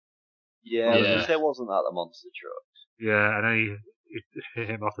brawl. Yeah, I was going to say, wasn't that the monster truck? Yeah, and then he hit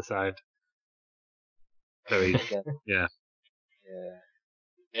him off the side. Very,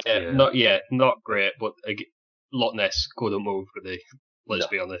 not great, but Loch Ness couldn't move, could he? Let's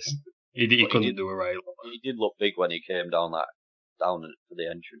be honest. He couldn't do a right. He did look big when he came down for the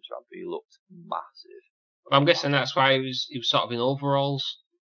entrance ramp. He looked massive. I'm guessing that's why he was sort of in overalls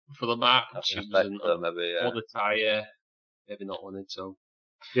for the match. He was in all the tie, maybe not wanted to.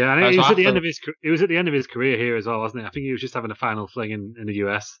 Yeah, and he was at the end of his career here as well, wasn't he? I think he was just having a final fling in the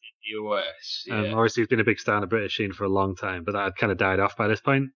US. Yeah. Obviously, he's been a big star in the British scene for a long time, but that had kind of died off by this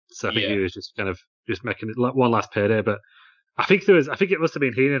point. So I think he was just kind of just making one last payday. But I think it must have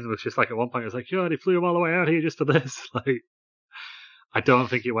been Heenan was just like at one point it was like, they flew him all the way out here just for this. Like, I don't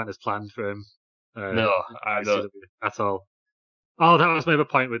think it went as planned for him. No, I don't at all. Oh, that was my other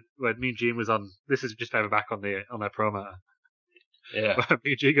point when me and Gene was on. This is just further back on their promo. Yeah.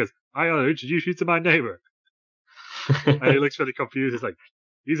 Me and Gene goes, I ought to introduce you to my neighbour. And he looks really confused. He's like,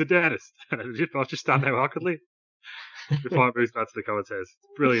 he's a dentist. And I'll just stand there awkwardly before it moves back to the commentators.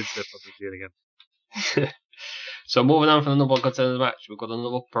 Brilliant stuff from Gene again. So moving on from the number one contender of the match, we've got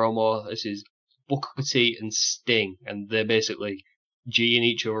another promo. This is Booker T and Sting, and they're basically G'ing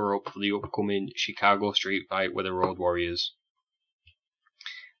each other up for the upcoming Chicago Street Fight with the Road Warriors.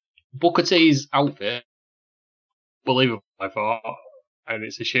 Booker T's outfit, believable, I thought, and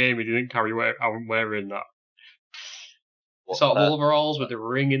it's a shame he didn't carry on wearing that. Sort of overalls with the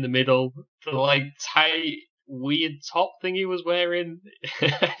ring in the middle, the like tight, weird top thing he was wearing.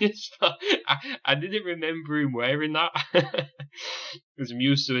 I didn't remember him wearing that. Because I'm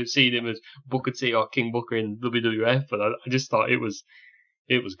used to seeing him as Booker T or King Booker in WWF, but I just thought it was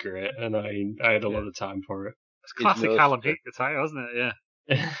great, and I had a lot of time for it. It's classic Callum Heat attire, wasn't it? Yeah.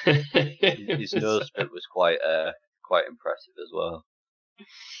 His nose bit was quite impressive as well.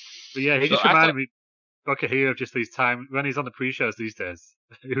 But yeah, he just reminded me, Booker here, of just these times when he's on the pre-shows these days.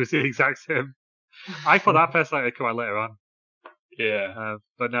 It was the exact same. I thought that personality would come out later on. Yeah.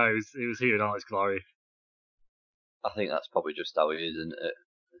 But no, he was here in all his glory. I think that's probably just how he is, isn't it?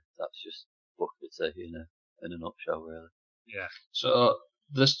 That's just Booker T in a nutshell, really. Yeah. So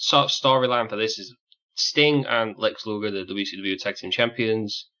the sort of storyline for this is Sting and Lex Luger, the WCW Tag Team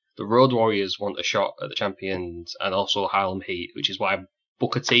Champions. The Road Warriors want a shot at the champions, and also Harlem Heat, which is why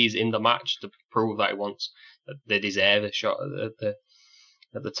Booker T's in the match to prove that they deserve a shot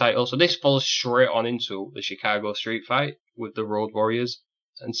at the title. So this falls straight on into the Chicago Street Fight with the Road Warriors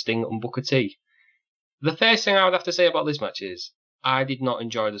and Sting and Booker T. The first thing I would have to say about this match is I did not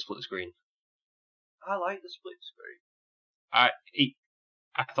enjoy the split screen. I like the split screen.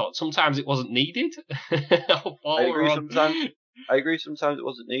 I thought sometimes it wasn't needed. I agree. Sometimes it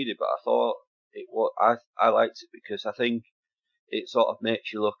wasn't needed, but I thought it was. I liked it because I think it sort of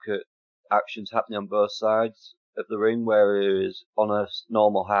makes you look at actions happening on both sides of the ring, whereas on a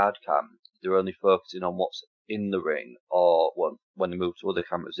normal hard cam, they're only focusing on what's in the ring, or when they move to other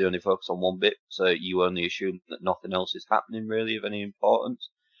cameras, they only focus on one bit, so you only assume that nothing else is happening really of any importance.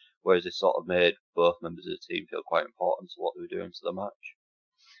 Whereas it sort of made both members of the team feel quite important to what they were doing to the match.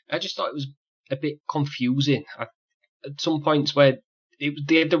 I just thought it was a bit confusing at some points where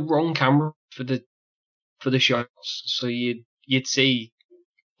they had the wrong camera for the shots, so you'd see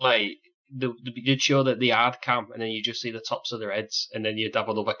like you'd show that the hard cam, and then you just see the tops of their heads, and then you'd have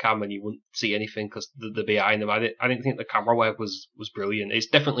another cam and you wouldn't see anything because they're behind them. I didn't think the camera work was brilliant. It's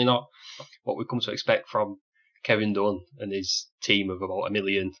definitely not what we come to expect from Kevin Dunn and his team of about 1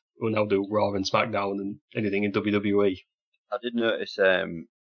 million who now do Raw and SmackDown and anything in WWE. I did notice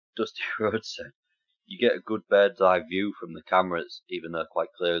Dusty Rhodes said you get a good bird's eye view from the cameras, even though quite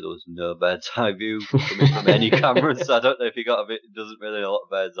clearly there was no bird's eye view coming from any cameras. So I don't know if he got doesn't really a lot of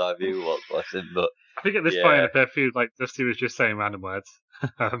bird's eye view, what's bless him. But I think at this point in the pay-per-view, like Dusty was just saying random words.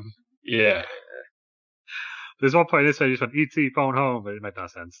 Yeah. There's one point in this where he just went E.T. phone home, but it made no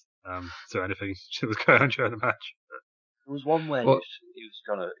sense. So anything that was going on during the match. There was one where he was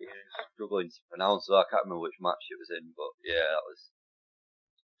struggling to pronounce, so I can't remember which match it was in, but yeah, that was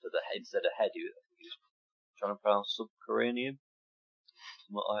so instead of head, he was trying to pronounce subterranean,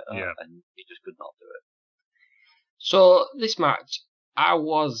 something like that, and he just could not do it. So this match, I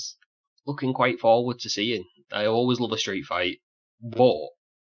was looking quite forward to seeing. I always love a street fight, but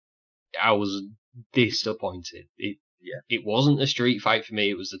I was disappointed. It wasn't a street fight for me.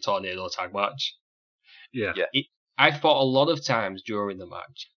 It was the tornado tag match. Yeah. I thought a lot of times during the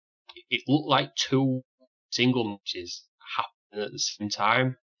match, it looked like two single matches happening at the same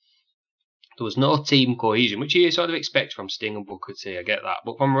time. There was no team cohesion, which you sort of expect from Sting and Booker T. I get that,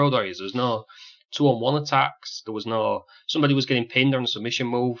 but from Road Warriors, there was no 2-on-1 attacks. There was no somebody was getting pinned on a submission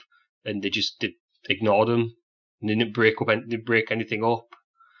move, and they just ignored them. And they didn't break anything up.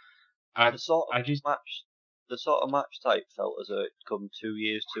 The the sort of match type felt as though it come 2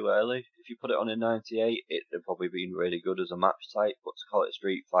 years too early. If you put it on in '98, it'd have probably been really good as a match type, but to call it a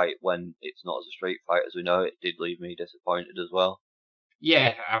street fight when it's not as a street fight as we know it did leave me disappointed as well.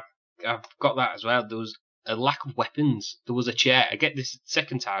 Yeah, I've got that as well. There was a lack of weapons. There was a chair. I get this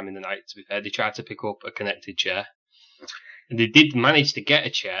second time in the night, to be fair. They tried to pick up a connected chair. And they did manage to get a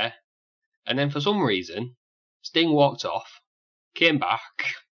chair. And then for some reason, Sting walked off, came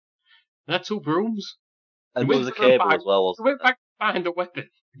back, and had 2 brooms. And there was a cable as well, wasn't He went back behind a weapon.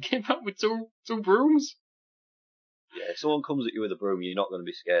 Came back with two brooms. Yeah, if someone comes at you with a broom, you're not going to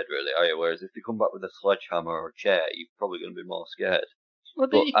be scared, really, are you? Whereas if they come back with a sledgehammer or a chair, you're probably going to be more scared. Well,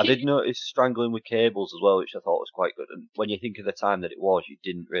 but I did notice strangling with cables as well, which I thought was quite good. And when you think of the time that it was, you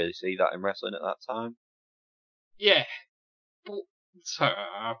didn't really see that in wrestling at that time. Yeah, but sorry,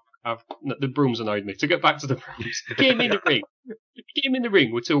 the brooms annoyed me. To get back to the brooms, he came in the ring. He came in the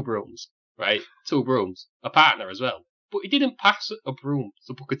ring with 2 brooms, right? 2 brooms, a partner as well. But he didn't pass a broom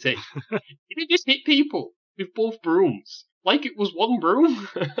to Booker T. He didn't just hit people with both brooms like it was 1 broom.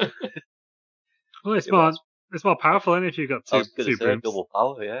 Well, it's more powerful, isn't it, if you've got 2 brooms. Double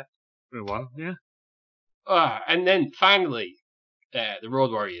power, yeah. One, yeah. And then finally, the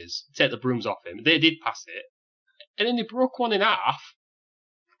Road Warriors take the brooms off him. They did pass it, and then they broke one in half.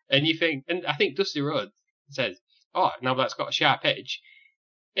 And you think, and I think Dusty Rhodes says, "Oh, now that's got a sharp edge,"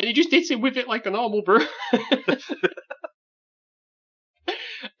 and he just hits him with it like a normal broom.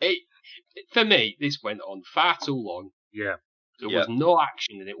 For me, this went on far too long. Yeah. There was no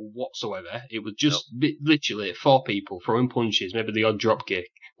action in it whatsoever. It was just literally 4 people throwing punches, maybe the odd drop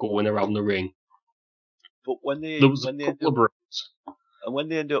kick going around the ring. But when they there was a couple of brooms. And when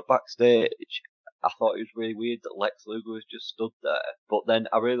they ended up backstage, I thought it was really weird that Lex Luger was just stood there. But then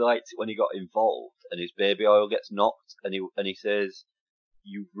I really liked it when he got involved and his baby oil gets knocked and he says,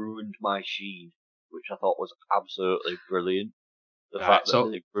 "You ruined my sheen," which I thought was absolutely brilliant. The fact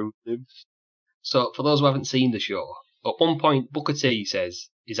that they ruined him. So for those who haven't seen the show, at one point Booker T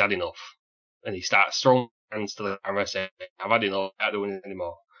says he's had enough, and he starts throwing hands to the camera saying, "I've had enough, I don't do it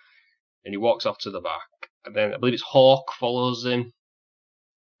anymore." And he walks off to the back, and then I believe it's Hawk follows him,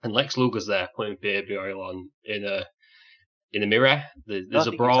 and Lex Luger's there putting baby oil on in a mirror. There's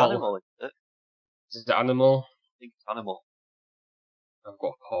a brawl. It's Animal, isn't it? Is it Animal? I think it's Animal. I've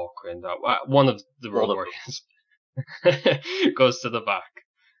got Hawk in that. One of the Road Warriors goes to the back.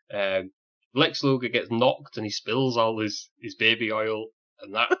 Lex Luger gets knocked and he spills all his baby oil,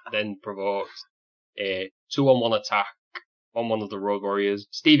 and that then provokes a 2-on-1 attack on one of the Road Warriors.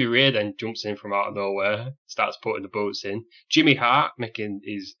 Stevie Ray then jumps in from out of nowhere, starts putting the boots in. Jimmy Hart, making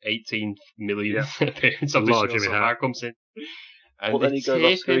his 18th millionth appearance of the show, Jimmy Hart comes in. And then he goes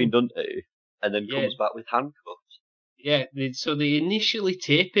off screen, doesn't he? And then comes back with handcuffs. Yeah, so they initially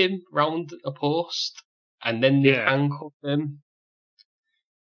tape him round a post, and then they handcuff him.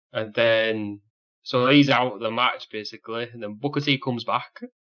 And then, so he's out of the match, basically. And then Booker T comes back,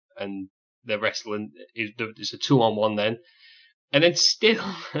 and they're wrestling. It's a 2-on-1 then. And then still,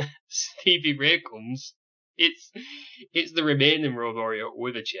 Stevie Ray comes. It's the remaining Road Warrior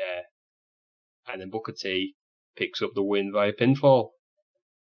with a chair. And then Booker T picks up the win via pinfall.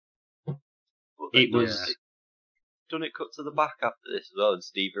 It was... Done it cut to the back after this as well, and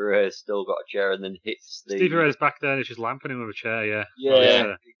Stevie Ray's still got a chair and then hits the... Stevie Ray's back there and he's just lamping him with a chair, yeah.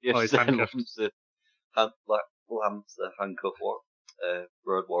 Yeah. He's handcuffed. Lamps the handcuff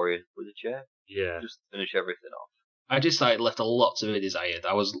Road Warrior with a chair. Yeah. Just to finish everything off. I just thought it left a lot to be desired.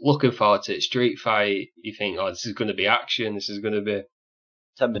 I was looking forward to it. Street fight, you think, oh, this is going to be action, this is going to be...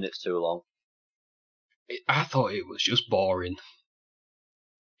 10 minutes too long. I thought it was just boring.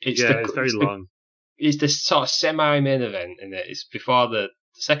 It's very long. It's this sort of semi-main event, and it's before the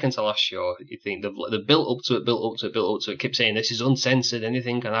second to last show. You think they've built up to it, kept saying this is uncensored,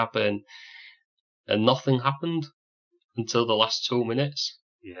 anything can happen, and nothing happened until the last 2 minutes.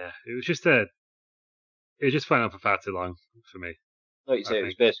 Yeah, it was just it just went on for far too long for me. Like you say, it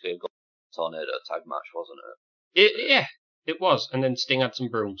was basically a tornado tag match, wasn't it? It was, and then Sting had some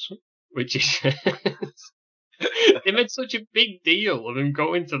brooms, which is they made such a big deal of him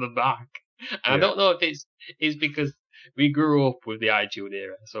going to the back. And I don't know if it's because we grew up with the iTunes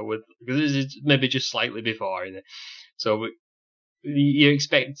era, because this is maybe just slightly before, isn't it? So you're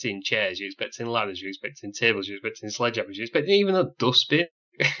expecting chairs, you're expecting ladders, you're expecting tables, you're expecting sledgehammers, you're expecting even a dustbin.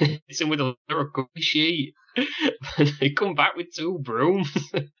 It's in with a coffee sheet. They come back with 2 brooms.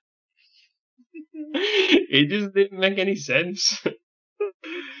 It just didn't make any sense.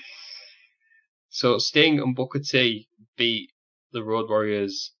 So Sting and Booker T beat the Road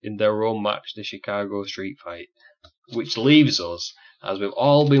Warriors in their own match, the Chicago Street Fight, which leaves us, as we've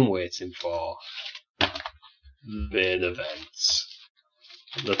all been waiting for, main events.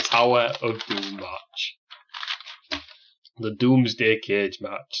 The Tower of Doom match. The Doomsday Cage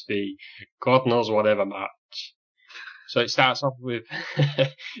match. The God knows whatever match. So it starts off with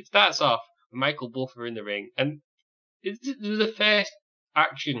Michael Buffer in the ring, and it was the first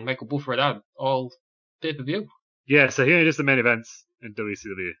action Michael Buffer had all pay-per-view. Yeah, so here is the main events in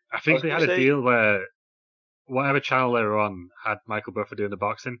WCW. I think they had a deal where whatever channel they were on had Michael Buffer doing the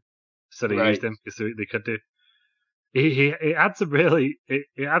boxing, so they used him because they could do. It adds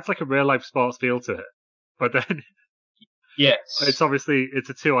it adds like a real life sports feel to it, but then yes, it's a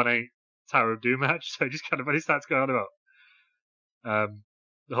 2-on-8 Tower of Doom match. So just kind of when he starts going on about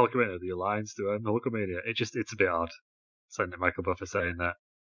the Hulkamania, the Alliance to end Hulkamania, it's a bit odd. Sending Michael Buffer saying that.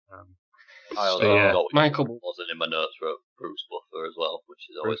 I also Michael wasn't in my notes for Bruce Buffer as well, which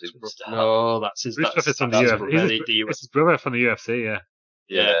is always a good start. No, that's his. Bruce Buffer's from the UFC. It's his brother from the UFC,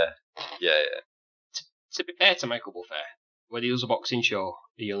 yeah. To be fair to Michael Buffer, when he does a boxing show,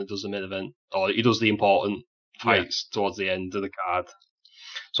 he only does the main event, or he does the important fights towards the end of the card.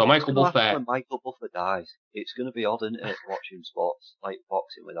 So Michael Buffer. When Michael Buffer dies, it's going to be odd, isn't it, watching sports like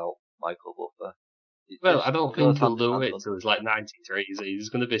boxing without Michael Buffer? Well, I don't think he'll do it until it's like 93. There's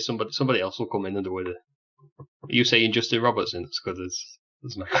going to be somebody else will come in and do it. Are you saying Justin Robertson as good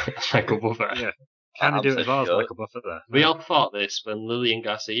as Michael Buffer? Yeah. Can he do it as well as Michael Buffer there? We all thought this when Lillian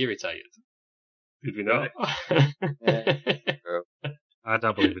Garcia retired. Did we know? I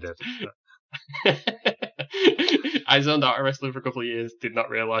don't believe we did. I zoned out a wrestler for a couple of years. Did not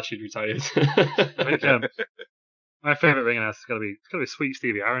realise she'd retired. I think, my favourite ring announcer is gotta be Sweet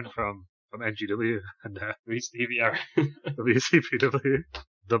Stevie Aaron from NGW and Stevie Aaron. WCPW.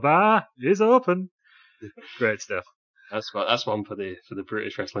 The bar is open. Great stuff. That's one for the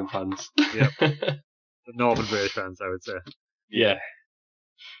British wrestling fans. Yep. The Northern British fans, I would say. Yeah.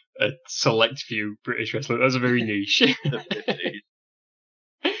 A select few British wrestlers. That's very niche.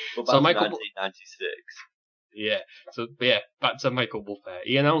 So Michael 1996. Yeah. So back to Michael Buffer.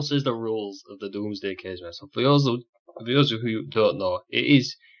 He announces the rules of the Doomsday Cage match. So for those who don't know, it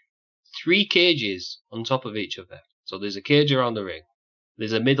is 3 cages on top of each other. So there's a cage around the ring.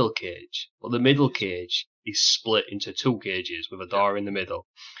 There's a middle cage. But the middle cage is split into 2 cages with a door in the middle.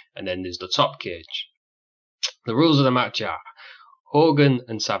 And then there's the top cage. The rules of the match are Hogan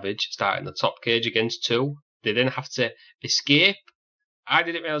and Savage start in the top cage against 2. They then have to escape. I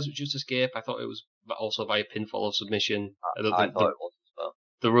didn't realise it was just escape. I thought it was also by pinfall or submission. I thought it was as well.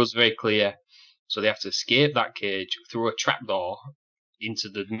 The rules are very clear. So they have to escape that cage through a trapdoor into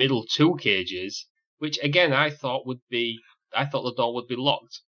the middle 2 cages, which again I thought the door would be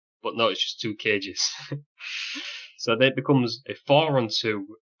locked, but no, it's just 2 cages. So then it becomes a 4-on-2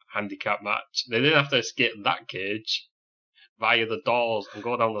 handicap match. They then have to escape that cage via the doors and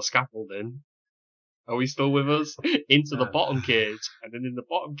go down the scaffolding. Are we still with us? Into the bottom cage, and then in the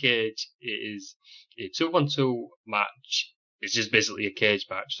bottom cage it is a 2-on-2 match. It's just basically a cage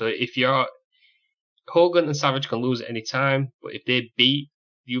match. So if you're Hogan and Savage can lose at any time, but if they beat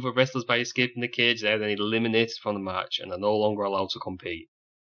the other wrestlers by escaping the cage, they're then eliminated from the match and are no longer allowed to compete.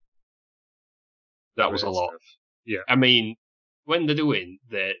 That was a lot. Yeah. I mean, when they're doing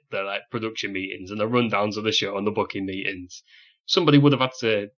the like production meetings and the rundowns of the show and the booking meetings, somebody would have had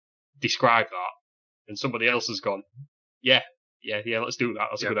to describe that, and somebody else has gone, yeah, let's do that.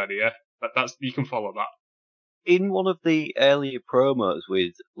 That's a good idea. That's you can follow that. In one of the earlier promos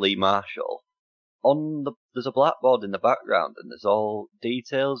with Lee Marshall, there's a blackboard in the background and there's all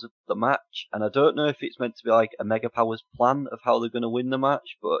details of the match, and I don't know if it's meant to be like a Mega Powers plan of how they're going to win the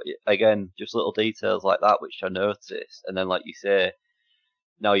match, but again, just little details like that which I noticed. And then, like you say,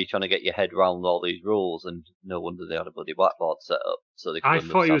 now you're trying to get your head around all these rules, and no wonder they had a bloody blackboard set up. So they I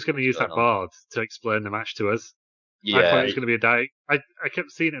thought he was going to use that board to explain the match to us. Yeah, I thought it was going to be a die. I kept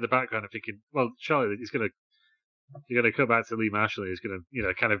seeing it in the background and thinking, well, surely you're going to come back to Lee Marshall. He's going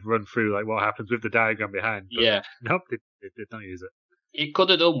to, kind of run through like what happens with the diagram behind. But yeah. Nope, they did not use it. It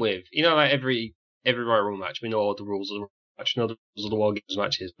could have done with, like every Royal Rumble match, we know all the rules of the match, we know the rules of the War Games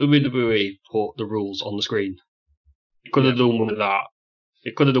matches. WWE put the rules on the screen. It could have done with that.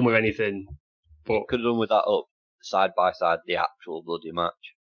 It could have done with anything. But could have done with that up side by side the actual bloody match.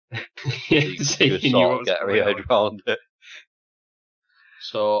 You just sort of get your head around it.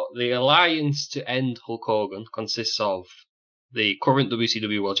 So the alliance to end Hulk Hogan consists of the current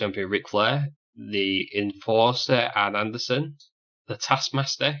WCW World Champion Ric Flair, the Enforcer Arn Anderson, the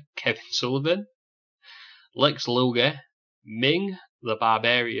Taskmaster Kevin Sullivan, Lex Luger, Ming the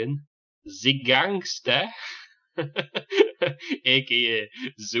Barbarian, the Gangster, aka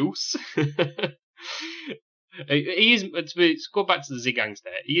Zeus, He is. To go back to the Z Gangster,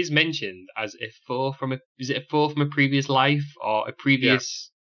 he is mentioned as a foe from a previous life or a previous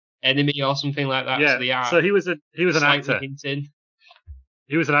enemy or something like that. Yeah. So he was an actor. Hinting.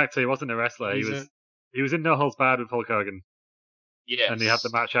 He was an actor. He wasn't a wrestler. He was in No Holds Barred with Hulk Hogan. Yes. And he had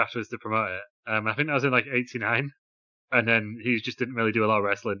the match afterwards to promote it. I think that was in like '89, and then he just didn't really do a lot of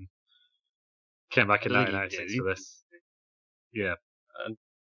wrestling. Came back in 1996 for this. Yeah.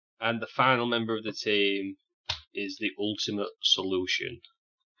 And the final member of the team is the Ultimate Solution.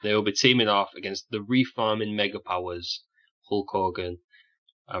 They will be teaming off against the reforming Mega Powers, Hulk Hogan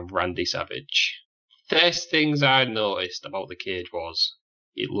and Randy Savage. First things I noticed about the cage was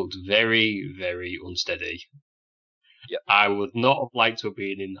it looked very, very unsteady. Yep. I would not have liked to have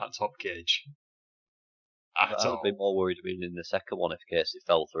been in that top cage. I'd be more worried of being in the second one in case it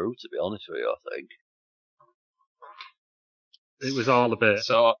fell through, to be honest with you, I think. It was all a bit.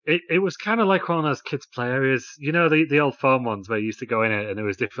 So it was kind of like one of those kids' play areas. You know, the old foam ones where you used to go in it and there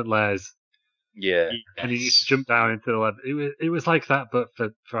was different layers. Yeah. Yes. And you used to jump down into the level. It was like that, but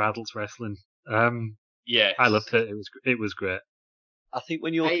for adults wrestling. Yeah. I loved it. It was great. I think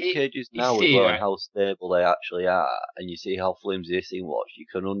when you look at cages now as well and how stable they actually are, and you see how flimsy this thing was, you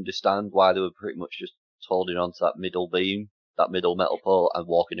can understand why they were pretty much just holding onto that middle beam, that middle metal pole, and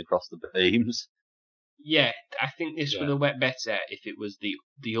walking across the beams. Yeah, I think this would have went better if it was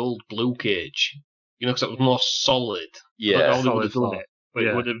the old blue cage. You know, because it was more solid. Yeah, solid would have done it, but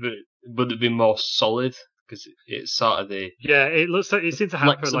it would have been more solid because it's sort of the it looks like it seems to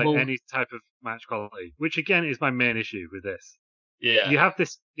hamper like flexible. any type of match quality, which again is my main issue with this. Yeah, you have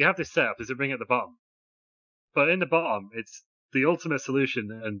this setup. There's a ring at the bottom, but in the bottom it's the Ultimate Solution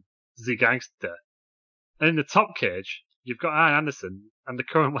and Z Gangster, and in the top cage you've got Arn Anderson and the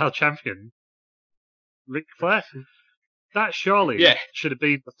current world champion Ric Flair. That surely should have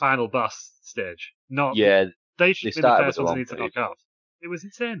been the final boss stage. Not they should be the first ones who need to knock off. It was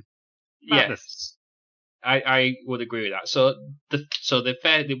insane. Madness. Yes, I would agree with that. So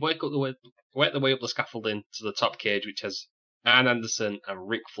they work their way up the scaffolding to the top cage, which has Arn Anderson and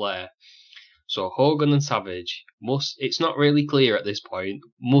Ric Flair. So Hogan and Savage it's not really clear at this point,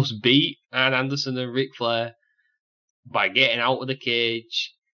 must beat Arn Anderson and Ric Flair by getting out of the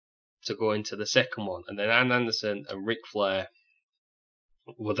cage to go into the second one. And then Arn Anderson and Ric Flair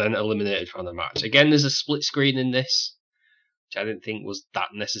were then eliminated from the match. Again, there's a split screen in this, which I didn't think was that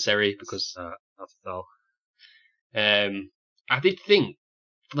necessary because that's all. I did think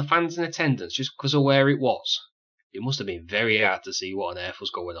for the fans in attendance, just because of where it was, it must have been very hard to see what on earth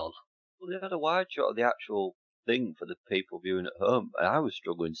was going on. Well, they had a wide shot of the actual thing for the people viewing at home, and I was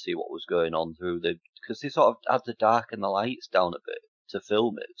struggling to see what was going on because they sort of had to darken the lights down a bit to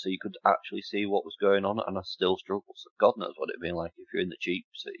film it, so you could actually see what was going on, and I still struggle. So God knows what it'd been like if you're in the cheap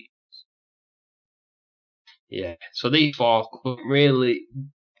seats. Yeah, so these four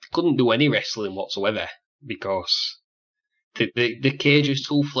couldn't do any wrestling whatsoever because the cage is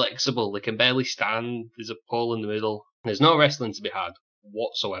too flexible. They can barely stand. There's a pole in the middle. There's no wrestling to be had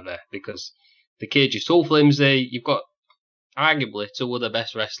whatsoever because the cage is too flimsy. You've got arguably two of the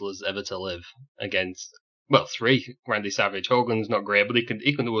best wrestlers ever to live against, well, three. Randy Savage. Hogan's not great, but he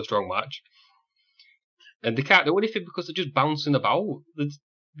can do a strong match. And they can't do anything because they're just bouncing about.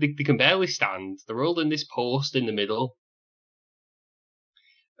 They can barely stand. They're holding this post in the middle.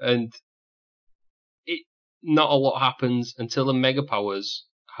 And not a lot happens until the Mega Powers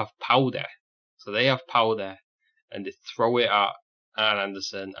have powder. So they have powder, and they throw it at Arn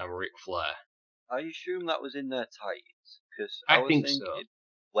Anderson and Ric Flair. I assume that was in their tights, because I was think thinking, so.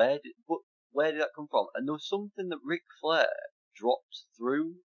 Where did that come from? And there was something that Ric Flair dropped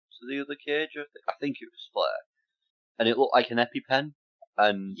through to the other cage. I think it was Flair, and it looked like an EpiPen.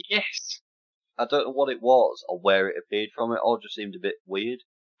 And yes, I don't know what it was or where it appeared from. It all just seemed a bit weird.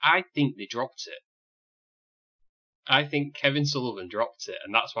 I think they dropped it. I think Kevin Sullivan dropped it,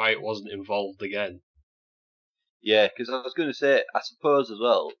 and that's why it wasn't involved again. Yeah, because I was going to say, I suppose as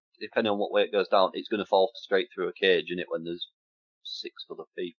well, depending on what way it goes down, it's going to fall straight through a cage, isn't it, when there's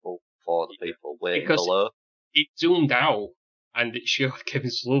 4 other people waiting below. It zoomed out, and it showed Kevin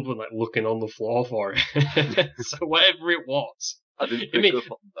Sullivan like looking on the floor for it. So whatever it was, I didn't pick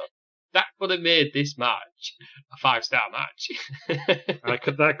up on that. That could have made this match a 5-star match. That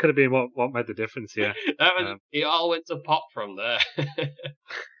could have been what made the difference, yeah. It all went to pot from there.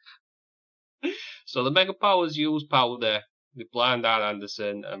 So the Mega Powers use powder. They blind Arn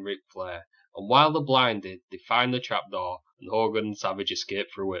Anderson and Ric Flair. And while they're blinded, they find the trapdoor, and Hogan and Savage escape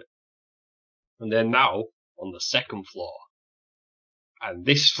through it. And they're now on the second floor. And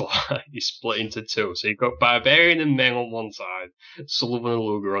this floor is split into two. So you've got Barbarian and Meng on one side, Sullivan and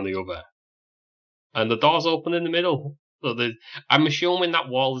Luger on the other. and the door's open in the middle. So I'm assuming that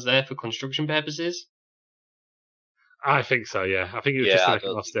wall is there for construction purposes. I think so, yeah. I think it was just like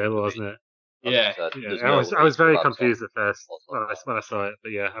an stable, wasn't it? Yeah. I was very confused at first when I saw it,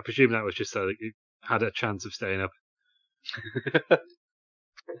 but yeah, I presume that was just so that you had a chance of staying up.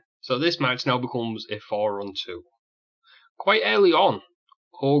 So this match now becomes a 4-on-2. Quite early on,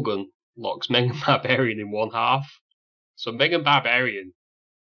 Hogan locks Megan Barbarian in one half. So Megan Barbarian,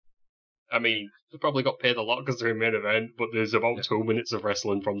 I mean, they probably got paid a lot because they're in main event, but there's about 2 minutes of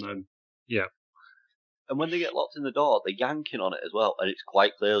wrestling from them. Yeah. And when they get locked in the door, they're yanking on it as well, and it's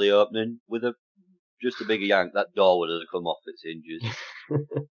quite clearly opening. With just a bigger yank, that door would have come off its hinges.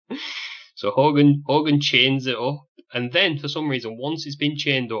 So Hogan chains it up, and then for some reason, once it's been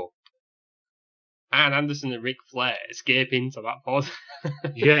chained up, Arn Anderson and Ric Flair escape into that pod.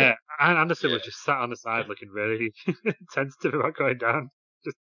 Yeah, Arn Anderson was just sat on the side looking really tentative about going down.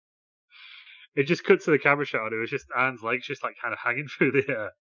 It just cut to the camera shot, and it was just Arn's legs just like kind of hanging through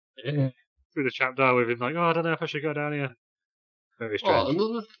the through the trapdoor with him like, I don't know if I should go down here. Very strange. Well,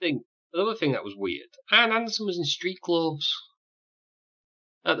 another thing that was weird. Arn Anderson was in street clothes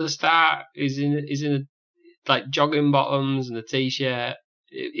at the start. He's in like jogging bottoms and a t-shirt.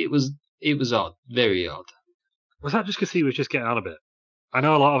 It was odd, very odd. Was that just because he was just getting on a bit? I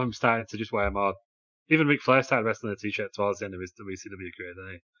know a lot of them started to just wear more. Even Ric Flair started wrestling in a t-shirt towards the end of his WCW career,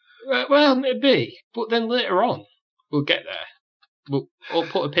 didn't he? Well, maybe, but then later on, we'll get there. We'll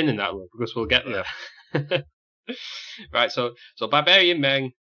put a pin in that one because we'll get there. Yeah. Right, so Barbarian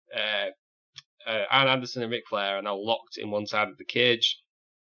Men, Arn Anderson and Ric Flair are now locked in one side of the cage.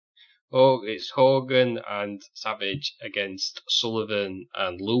 It's Hogan and Savage against Sullivan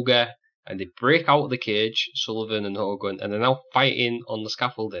and Luger, and they break out of the cage, Sullivan and Hogan, and they're now fighting on the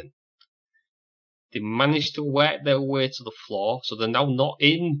scaffolding. They manage to work their way to the floor, so they're now not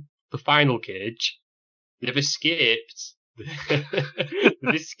in the final cage. They've escaped.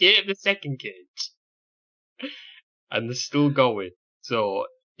 They've escaped the second cage, and they're still going. So,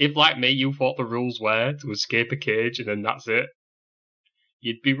 if like me, you thought the rules were to escape a cage and then that's it,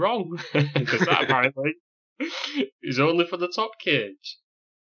 you'd be wrong, because that apparently is only for the top cage.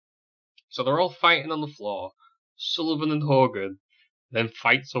 So they're all fighting on the floor. Sullivan and Hogan then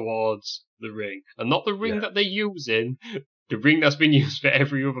fight towards the ring, and not the ring that they're using, the ring that's been used for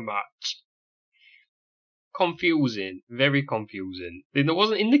every other match. Confusing, very confusing. They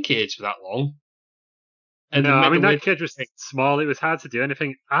wasn't in the cage for that long. And no, I mean, that cage was small. It was hard to do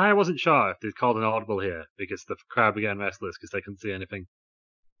anything. I wasn't sure if they'd called an audible here because the crowd began restless because they couldn't see anything.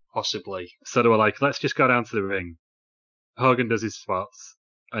 Possibly. So they were like, let's just go down to the ring. Hogan does his spots,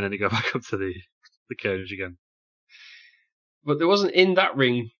 and then he go back up to the cage again. But they wasn't in that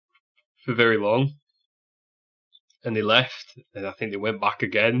ring for very long. And they left, and I think they went back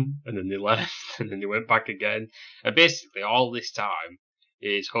again, and then they left, and then they went back again. And basically, all this time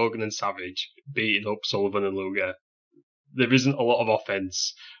is Hogan and Savage beating up Sullivan and Luger. There isn't a lot of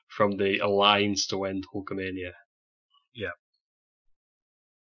offense from the Alliance to end Hulkamania. Yeah.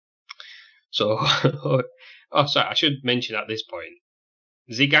 So, sorry, I should mention at this point,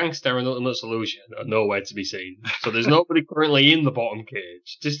 the Gangster and Ultimate Solution are nowhere to be seen. So there's nobody currently in the bottom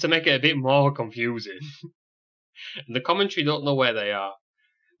cage, just to make it a bit more confusing. And the commentary don't know where they are.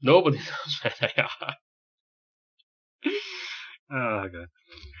 Nobody knows where they are. Oh, okay.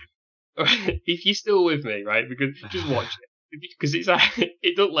 If you're still with me, right, because just watch it. Because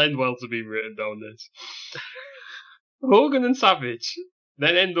it doesn't lend well to being written down this. Hogan and Savage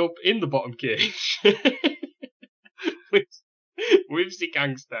then end up in the bottom cage with the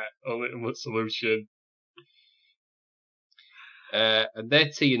Gangster Ultimate Solution. And they're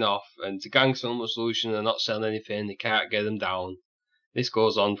teeing off, and the Gangster Ultimate Solution are not selling anything, they can't get them down. This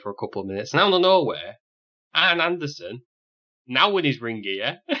goes on for a couple of minutes. And out of nowhere, Arn Anderson, now in his ring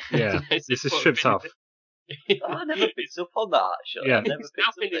gear. Yeah, this is stripped off. I never picked up on that, actually. Yeah. I never picked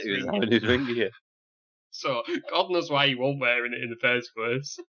up that he was having his ring gear. So, God knows why he wasn't wearing it in the first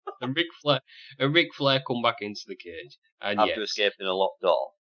place. And Ric Flair come back into the cage. And after escaping a locked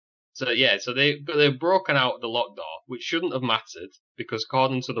door. So they've broken out the locked door, which shouldn't have mattered, because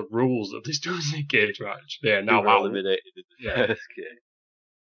according to the rules of this Tuesday cage match, they are now out. Eliminated in the first cage.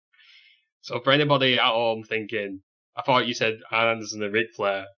 So for anybody at home thinking, I thought you said Arn Anderson and Ric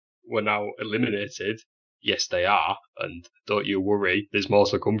Flair were now eliminated. Yes, they are, and don't you worry, there's more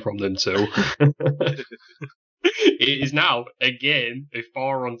to come from them too. It is now, again, a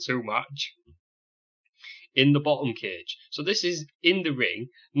 4-on-2 match in the bottom cage. So this is in the ring,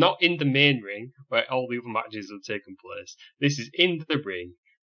 not in the main ring, where all the other matches have taken place. This is in the ring,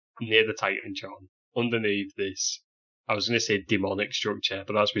 near the Titantron, underneath this I was going to say demonic structure,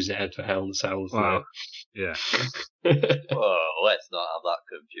 but that's reserved for Hell in a Cell. Wow. Yeah. Whoa, let's not have that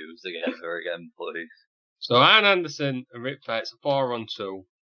confused again, please. So Arn Anderson and Ric Flair, it's a 4-on-2.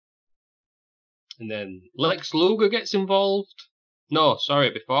 And then Lex Luger gets involved. No,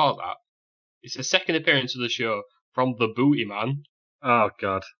 sorry, before that. It's the second appearance of the show from the Booty Man. Oh,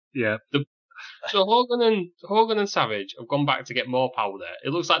 God. Yeah. So Hogan and Savage have gone back to get more powder.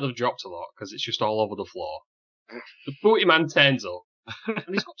 It looks like they've dropped a lot because it's just all over the floor. The Booty Man turns up and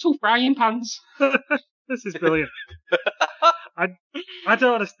he's got 2 frying pans. This is brilliant. I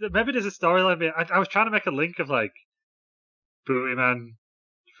don't understand. Maybe there's a storyline. I was trying to make a link of like Booty Man,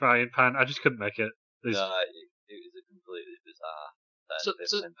 frying pan. I just couldn't make it. No, it was a completely bizarre.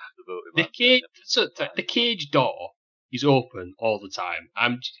 So the cage door is open all the time.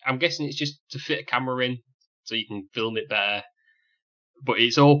 I'm guessing it's just to fit a camera in so you can film it better. But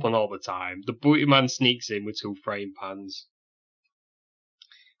it's open all the time. The Booty Man sneaks in with 2 frying pans.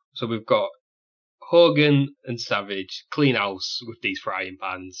 So we've got Hogan and Savage clean house with these frying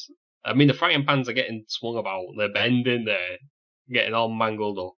pans. I mean, the frying pans are getting swung about. They're bending. They're getting all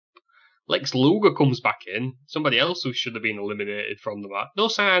mangled up. Lex Luger comes back in. Somebody else who should have been eliminated from the match. No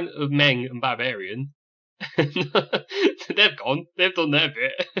sign of Meng and Barbarian. They've gone. They've done their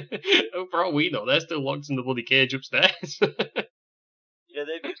bit. For all we know, they're still locked in the bloody cage upstairs. Yeah,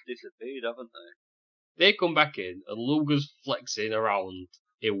 they've just disappeared, haven't they? They come back in, and Luger's flexing around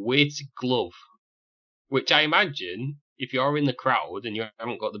a weighted glove, which I imagine, if you're in the crowd and you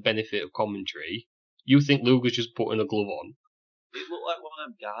haven't got the benefit of commentary, you think Luger's just putting a glove on. It looked like one of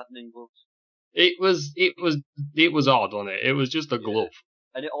them gardening gloves. It was odd, wasn't it? It was just a glove.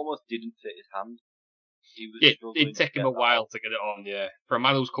 And it almost didn't fit his hand. It'd take him a while to get it on, yeah. For a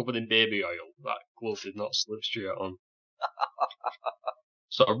man who's covered in baby oil, that glove did not slip straight on.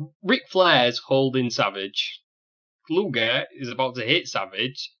 So Ric Flair's holding Savage. Luger is about to hit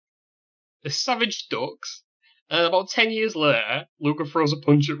Savage. The Savage ducks. And about 10 years later, Luger throws a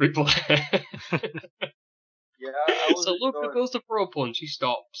punch at Ric Flair. So Luger goes to throw a punch, he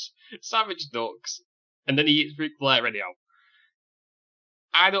stops. Savage ducks. And then he hits Ric Flair anyhow.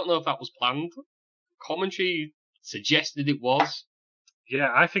 I don't know if that was planned. Commentary suggested it was. Yeah,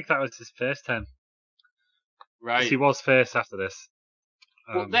 I think that was his first time. Right. He was first after this.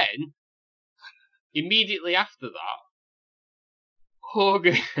 But then, immediately after that,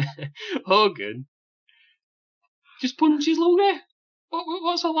 Hogan just punches Luger.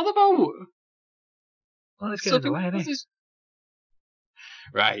 What's all that about? Well, it's getting away, isn't he?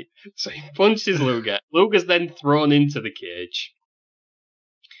 Right. So he punches Luger. Luger's then thrown into the cage.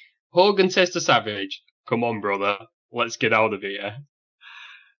 Hogan says to Savage, "Come on, brother, let's get out of here."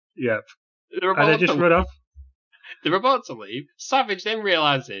 Yep. And they just run off. They're about to leave. Savage then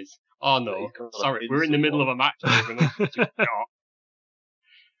realises, oh no, sorry, we're in the middle of a match. I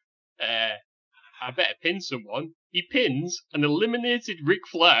better pin someone. He pins an eliminated Ric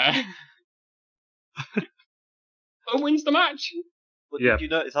Flair and wins the match. But did you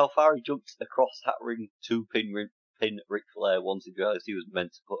notice how far he jumped across that ring to pin Ric Flair once he realised he was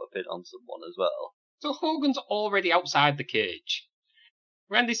meant to put a pin on someone as well? So Hogan's already outside the cage.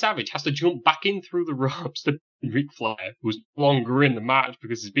 Randy Savage has to jump back in through the ropes to Ric Flair, who's no longer in the match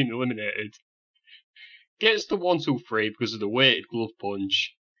because he's been eliminated. Gets the 1-2-3 because of the weighted glove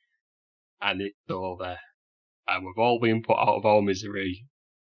punch. And it's over. And we've all been put out of our misery.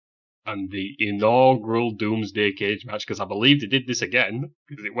 And the inaugural Doomsday Cage match, because I believe they did this again,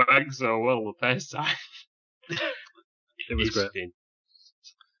 because it worked so well the first time. It was great.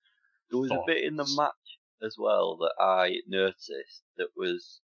 There was a bit in the match as well that I noticed that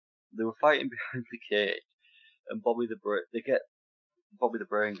was they were fighting behind the cage, and Bobby the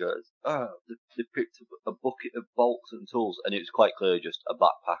Brain goes, they picked up a bucket of bolts and tools, and it was quite clearly just a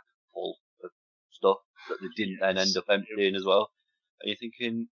backpack full of stuff that they didn't then end up emptying as well. And you're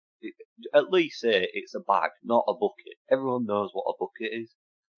thinking, at least say it's a bag, not a bucket. Everyone knows what a bucket is.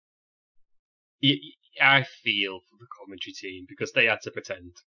 I feel for the commentary team because they had to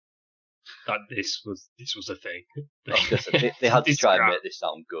pretend that this was a thing. They had to try and make this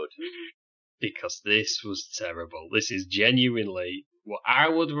sound good. Because this was terrible. This is genuinely what I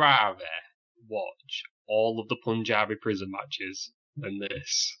would rather watch all of the Punjabi prison matches than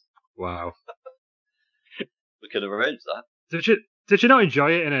this. Wow. We could have arranged that. Did you not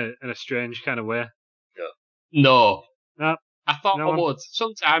enjoy it in a strange kind of way? No. No. I thought I would.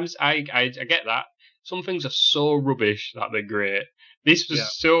 Sometimes I get that. Some things are so rubbish that they're great. This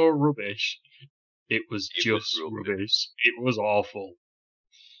was so rubbish. It was just rubbish. It was awful.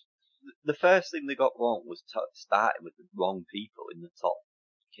 The first thing they got wrong was starting with the wrong people in the top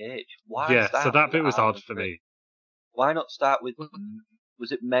cage. Why? Yeah, so that bit was odd for me. Why not start with?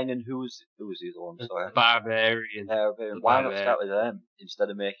 Was it Men and who was the other one? Sorry, Barbarian. Why not start with them instead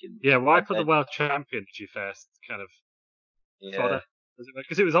of making? Yeah, why put the world champion to first? Kind of. Yeah.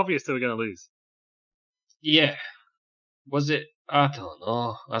 Because it was obvious they were going to lose. Yeah. Was it? I don't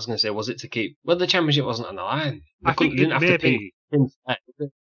know. I was going to say, was it to keep? Well, the championship wasn't on the line. I think it may be.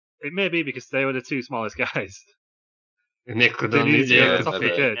 It may be because they were the two smallest guys. And they could They only needed to get do top of the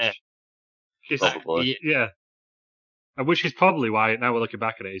cage. Probably. Yeah. And which is probably why, now we're looking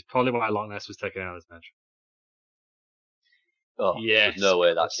back at it, is probably why Loch Ness was taken out of this match. Oh, yes, there's no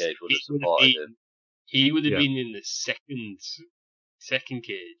way that cage would have supported him. He would have been in the second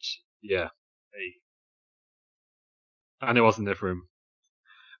cage. Yeah. And it wasn't this room.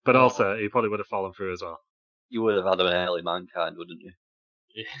 But also, he probably would have fallen through as well. You would have had an early Mankind, wouldn't you?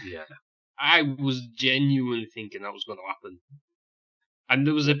 Yeah. I was genuinely thinking that was going to happen. And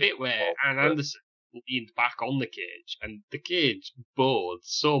there was a bit where Arn Anderson leaned back on the cage, and the cage bowed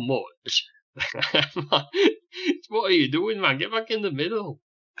so much. What are you doing, man? Get back in the middle.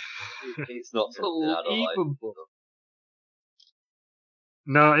 It's not something I don't like.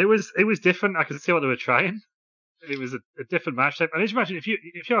 No, it was different. I could see what they were trying. It was a different match type. And just imagine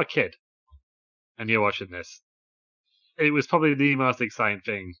if you're a kid and you're watching this, it was probably the most exciting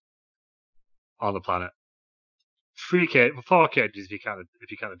thing on the planet. 4 cages if you count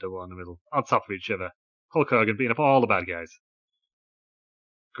a double in the middle, on top of each other. Hulk Hogan beating up all the bad guys.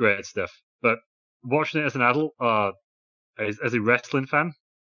 Great stuff. But watching it as an adult or as a wrestling fan,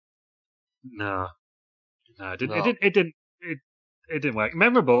 no, it didn't work.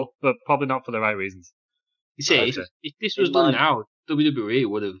 Memorable, but probably not for the right reasons. You see, if this was done now, WWE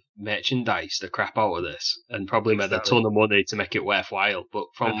would have merchandised the crap out of this and probably made a ton of money to make it worthwhile. But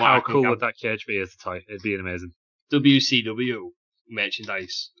from how cool would that cage be as a toy? It'd be amazing. WCW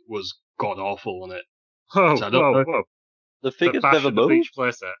merchandise was god awful on it. Whoa. The figures never moved. The bleach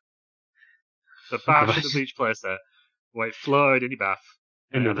playset. The bash of the bleach playset, where it flowed in your bath,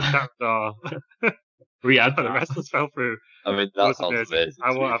 and the trapdoor. We had the wrestlers fell through. I mean, that sounds amazing.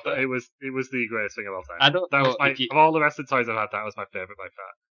 It was the greatest thing of all time. Of all the wrestling toys I've had, that was my favourite by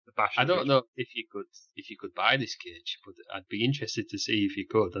far. The bash. I don't know if you could buy this cage, but I'd be interested to see if you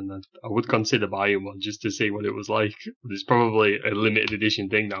could, and I would consider buying one just to see what it was like. But it's probably a limited edition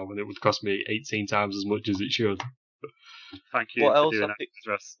thing now, and it would cost me 18 times as much as it should. Thank you for doing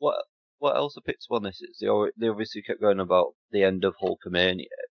that. What else I picked up on this is they obviously kept going about the end of Hulkamania.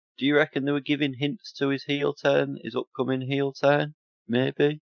 Do you reckon they were giving hints to his heel turn, his upcoming heel turn?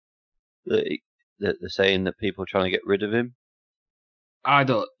 Maybe? That they're saying that people are trying to get rid of him? I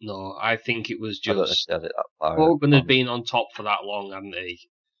don't know. I think it was just Hogan had been on top for that long, hadn't he?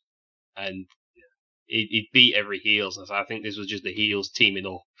 And he beat every heels. And so I think this was just the heels teaming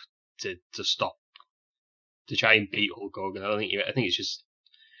up to stop, to try and beat Hulk Hogan. I think it's just,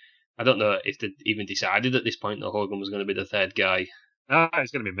 I don't know if they even decided at this point that Hogan was going to be the third guy. No,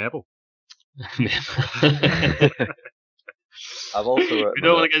 it's going to be Mabel. I've also wrote we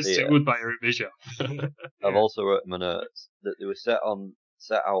don't want to get sued by Eric Bischoff. I've also wrote in my notes that they were set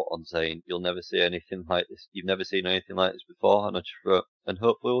out on saying you'll never see anything like this. You've never seen anything like this before, and I just wrote, and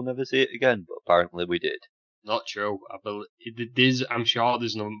hopefully we'll never see it again. But apparently we did. Not true. I'm sure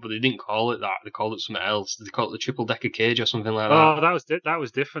there's no, but they didn't call it that. They called it something else. They called it the triple decker cage or something like that. Oh, that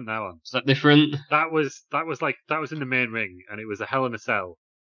was different. That one. Is that different? That was in the main ring, and it was a Hell in a Cell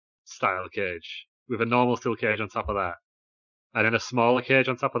style cage with a normal steel cage on top of that, and then a smaller cage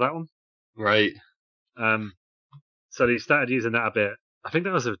on top of that one. Right. So they started using that a bit. I think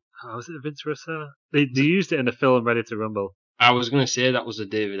that was was it a Vince Russo? They used it in the film Ready to Rumble. I was going to say that was a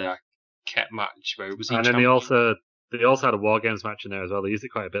David Arquette match where it was. And then they also had a War Games match in there as well. They used it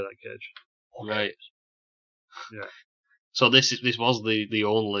quite a bit, that cage. Right. Yeah. So this was the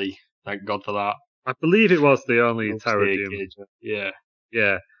only. Thank God for that. I believe it was the only Tower of Doom. Yeah.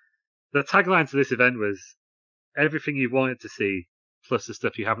 Yeah. The tagline to this event was everything you've wanted to see, plus the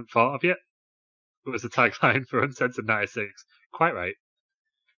stuff you haven't thought of yet. It was the tagline for Uncensored 96. Quite right.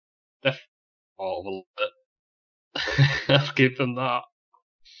 I'll give them that.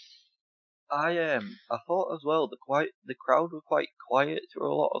 I thought as well the crowd were quite quiet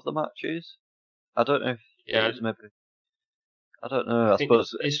through a lot of the matches. I don't know if it was maybe. I don't know. I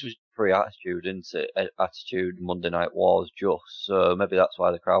suppose this was free Attitude, isn't it? Attitude Monday Night Wars just, so maybe that's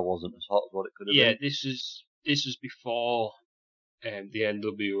why the crowd wasn't as hot as what it could have been. Yeah, this was before the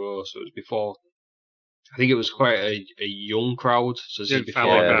NWO, so it was before. I think it was quite a young crowd. So this is before,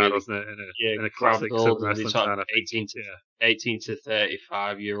 wasn't it? In a classic wrestling town, 18 to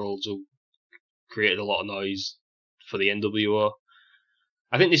 35-year-olds who created a lot of noise for the NWO.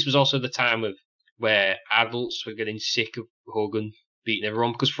 I think this was also the time of where adults were getting sick of Hogan beating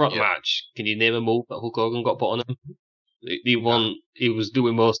everyone. Because throughout the match, can you name a move that Hulk Hogan got put on him? He was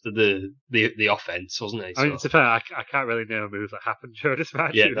doing most of the offense, wasn't he? I mean, to be fair, I can't really name a move that happened during this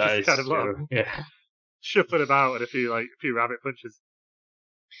match. Yeah, it was just kind of like shuffling about and a few rabbit punches.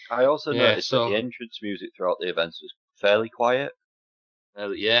 I also noticed that the entrance music throughout the events was fairly quiet. I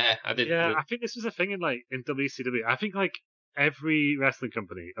did. Yeah, I think this was a thing in WCW. I think every wrestling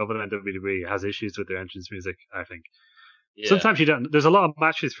company other than WWE has issues with their entrance music. I think sometimes you don't. There's a lot of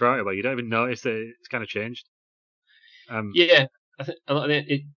matches throughout it where you don't even notice that it's kind of changed. I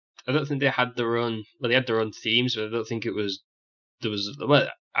don't think they had their own. Well, they had their own themes, but I don't think there was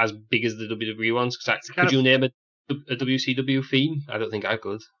as big as the WWE ones. Could you name a WCW theme? I don't think I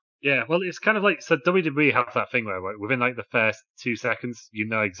could. Yeah, well, it's kind of so WWE have that thing where within the first 2 seconds you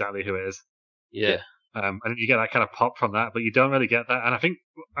know exactly who it is. Yeah. And you get that kind of pop from that, but you don't really get that. And I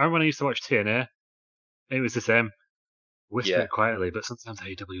remember when I used to watch TNA, it was the same. Whisper it quietly, but sometimes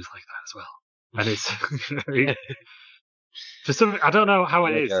AEW is like that as well. And it's very, for some, I don't know how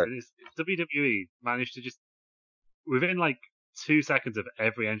it is. WWE managed to just within 2 seconds of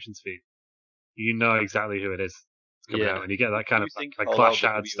every entrance theme, you know exactly who it is coming out, and you get that kind of Clash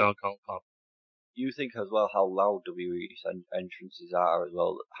Shattered Stone Cold pop. You think as well how loud WWE's entrances are as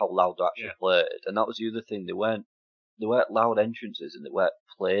well, how loud they're actually played, and that was the other thing. They weren't loud entrances, and they weren't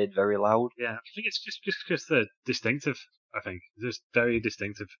played very loud. Yeah, I think it's just because they're distinctive. I think just very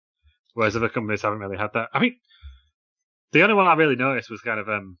distinctive, whereas other companies haven't really had that. I mean, the only one I really noticed was kind of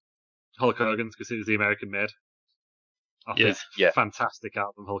Hulk Hogan's, because it was the American made off his fantastic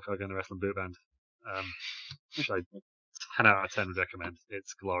album Hulk Hogan and the Wrestling Boot Band, which I 10 out of 10 would recommend.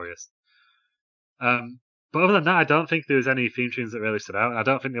 It's glorious. But other than that, I don't think there was any theme tunes that really stood out. And I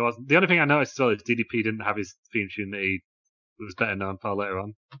don't think there was. The only thing I noticed as well is DDP didn't have his theme tune that he was better known for later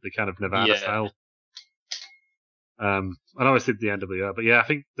on, the kind of Nevada style. And obviously the NWO. But yeah, I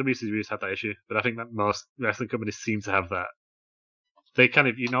think WCW's had that issue. But I think that most wrestling companies seem to have that. They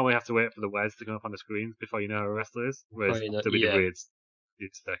you normally have to wait for the words to come up on the screen before you know who a wrestler is. Whereas WWE, it's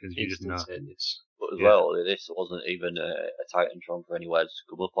seconds, you just know. But as well, this wasn't even a Titantron for any words to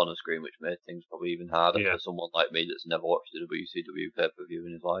come up on a screen, which made things probably even harder for someone like me that's never watched a WCW pay-per-view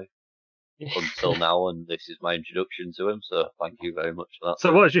in his life until now, and this is my introduction to him. So thank you very much for that.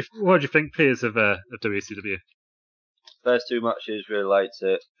 So what did you think, Piers, of WCW? First 2 matches, really liked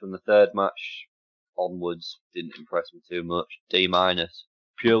it. From the third match onwards, didn't impress me too much. D-,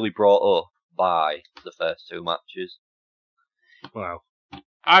 purely brought up by the first 2 matches. Wow.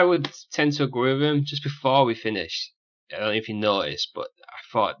 I would tend to agree with him. Just before we finished, I don't know if you noticed, but I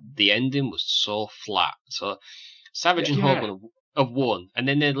thought the ending was so flat. So Savage and Hogan have won, and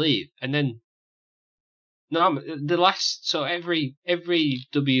then they leave, and then every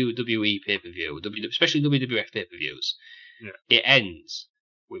WWE pay-per-view, especially WWF pay-per-views, it ends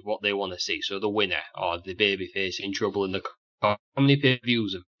with what they want to see. So the winner or the babyface in trouble in the car. How many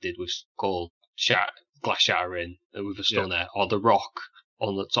pay-per-views have did with Cole glass shattering with a stunner, or The Rock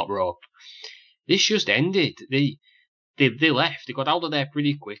on the top rope? This just ended. They left. They got out of there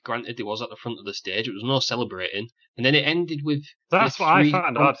pretty quick. Granted, it was at the front of the stage. It was no celebrating, and then it ended with. That's what I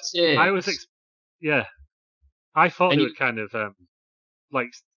found odd. I thought they would kind of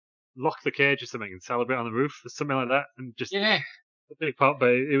lock the cage or something and celebrate on the roof or something like that, and just a big pop. But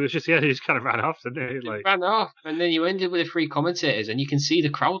it was just he just kind of ran off, didn't he? Ran off, and then you ended with the 3 commentators, and you can see the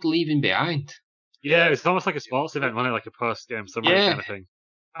crowd leaving behind. Yeah, it's almost like a sports event, wasn't it? Like a post-game summary kind of thing.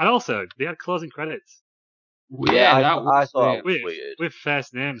 And also, they had closing credits. I thought it was weird. With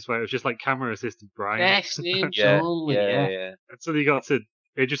first names, where it was just camera assistant Brian. First names only, And so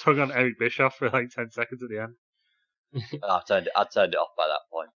it just hung on Eric Bischoff for 10 seconds at the end. I turned it off by that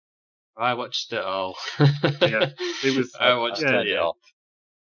point. I watched it all. It was. I turned it off.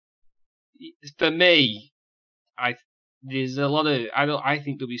 For me, there's a lot of I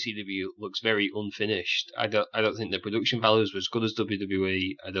think WCW looks very unfinished. I don't think the production values were as good as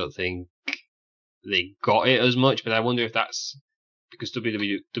WWE. I don't think they got it as much, but I wonder if that's because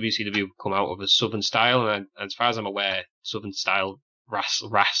WCW come out of a Southern style, and as far as I'm aware, Southern style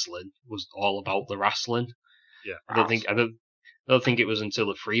wrestling was all about the wrestling. Yeah, I don't think it was until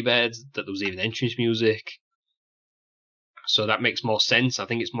the Freebirds that there was even entrance music. So that makes more sense. I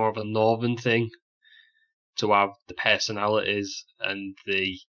think it's more of a northern thing to have the personalities and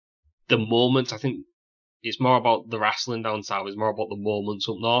the moments. I think it's more about the wrestling down south. It's more about the moments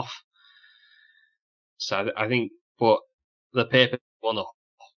up north. So I think, but the paper won a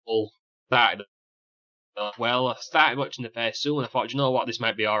whole started. Well, I started watching the first 2 and I thought, you know what, this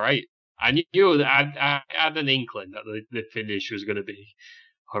might be all right. I knew that I had an inkling that the finish was going to be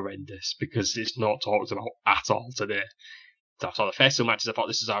horrendous because it's not talked about at all today. So after the first two matches, I thought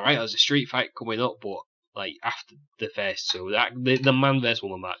this is alright. There's a street fight coming up, but like after the first two, the man vs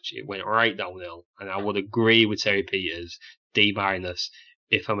woman match, it went right downhill. And I would agree with Terry Peters, D-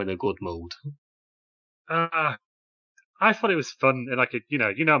 if I'm in a good mood. I thought it was fun, and like you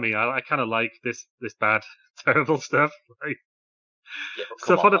know me, I kind of like this bad, terrible stuff. Like,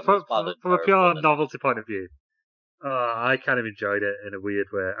 so from a pure novelty point of view, I kind of enjoyed it in a weird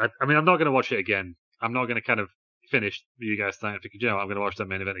way. I mean, I'm not going to watch it again. I'm not going to kind of finish you guys tonight and think, you know, I'm going to watch that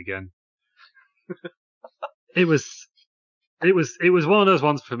main event again. It was one of those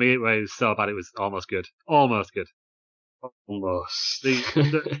ones for me where it was so bad it was almost good. Almost.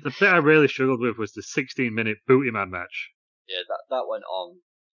 The bit I really struggled with was the 16-minute Booty Man match. Yeah, that went on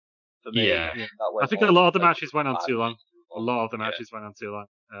for me. Yeah. I think a lot of the matches went on too long.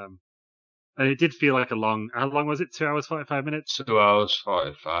 And it did feel like a long. How long was it? 2 hours 45 minutes. 2 hours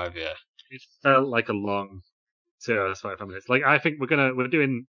 45. Yeah. It felt like a long 2 hours 45 minutes. Like I think we're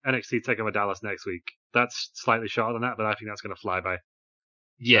doing NXT TakeOver Dallas next week. That's slightly shorter than that, but I think that's gonna fly by.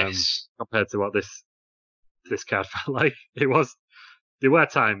 Yes. Compared to what this card felt like. There were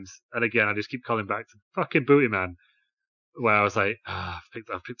times, and again, I just keep calling back to fucking Booty Man, where I was like, I've picked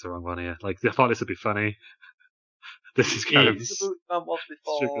the wrong one here. Like, I thought this would be funny. This is kind of... The Booty Man was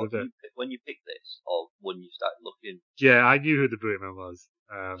before when you picked this, or when you started looking? Yeah, I knew who the Booty Man was.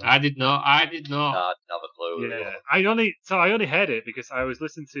 I did not. No, I didn't have a clue. Yeah, I only heard it because I was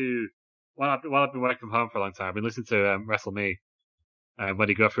listening to, while I've been working from home for a long time, I've been listening to Wrestle Me, when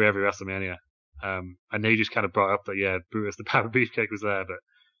he go through every WrestleMania. And they just kind of brought up that, Brutus the Power Beefcake was there, but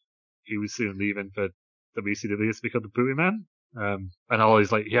he was soon leaving for WCW to become the Booty Man. And always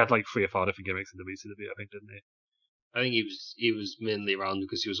he had 3 or 4 different gimmicks in WCW, I think, didn't he? I think he was mainly around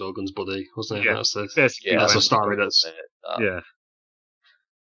because he was Hogan's buddy, wasn't he? Yeah, that's the story. Yeah.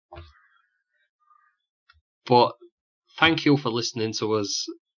 But thank you for listening to us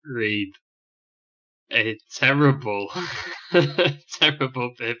read a terrible,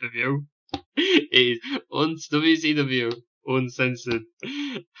 terrible pay-per-view. It is WCW Uncensored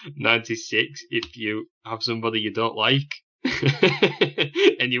 96 if you have somebody you don't like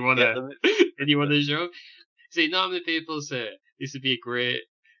and you want to show. See, not many people say this would be a great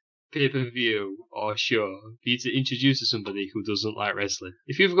pay-per-view or show for you to introduce to somebody who doesn't like wrestling.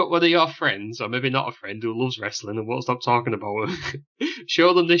 If you've got one of your friends, or maybe not a friend, who loves wrestling and won't stop talking about it,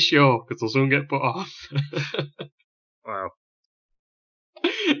 show them this show, because they'll soon get put off. Wow.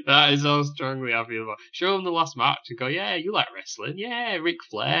 That is how strongly I feel about it. Show them the last match and go, yeah, you like wrestling. Yeah, Ric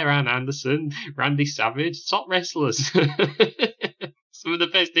Flair, Arn Anderson, Randy Savage, top wrestlers. Some of the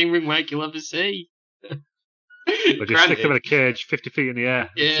best in-ring work you'll ever see. But just stick them in a cage 50 feet in the air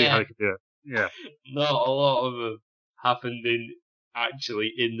and see how they can do it. Yeah. Not a lot of them happened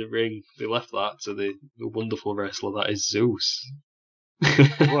actually in the ring. They left that to the wonderful wrestler that is Zeus.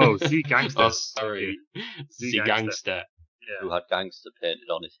 Whoa, Z Gangster. Oh, sorry. Z Gangster. Yeah. Who had gangster painted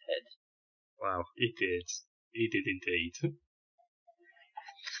on his head. Wow. He did. He did indeed.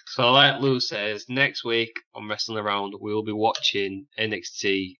 So like Lou says, next week on Wrestling Around, we will be watching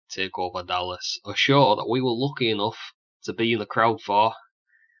NXT TakeOver Dallas, a show that we were lucky enough to be in the crowd for.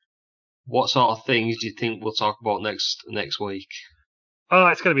 What sort of things do you think we'll talk about next week? Oh,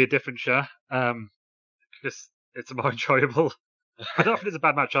 it's going to be a different show, because it's more enjoyable. I don't think there's a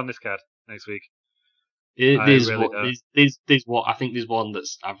bad match on this card next week. There's there's one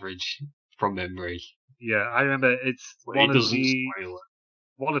that's average from memory. Yeah, I remember it's one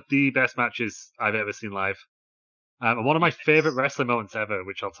of the best matches I've ever seen live. And one of my favourite wrestling moments ever,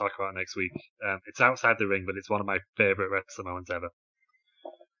 which I'll talk about next week. It's outside the ring, but it's one of my favourite wrestling moments ever.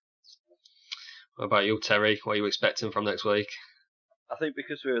 What about you, Terry? What are you expecting from next week? I think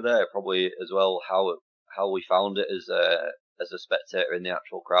because we were there, probably as well, how we found it as a spectator in the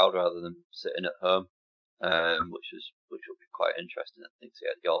actual crowd rather than sitting at home, which will be quite interesting. I think to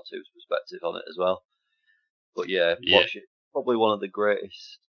get your two's perspective on it as well. But watch it. Probably one of the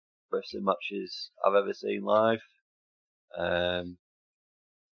greatest wrestling matches I've ever seen live,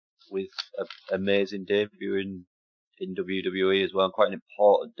 with an amazing debut in WWE as well, and quite an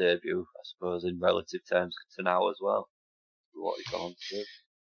important debut, I suppose, in relative terms to now as well. What he's gone through.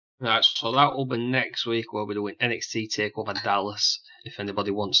 Right, so that will be next week. We'll be doing NXT TakeOver Dallas. If anybody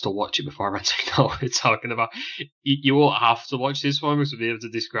wants to watch it before I know what we're talking about, you won't have to watch this one to be able to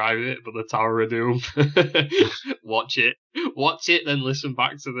describe it. But the Tower of Doom, watch it, then listen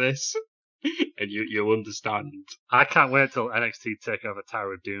back to this, and you'll understand. I can't wait till NXT TakeOver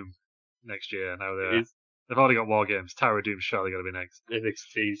Tower of Doom next year. Now They've already got War Games. Tower of Doom's surely got to be next.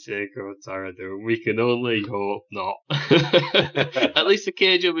 NXT TakeOver Tower Doom. We can only hope not. At least the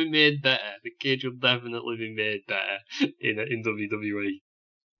cage will be made better. The cage will definitely be made better in WWE.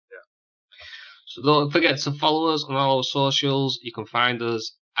 Yeah. So don't forget to follow us on all our socials. You can find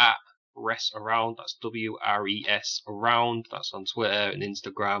us at Res Around. That's WRES Around. That's on Twitter and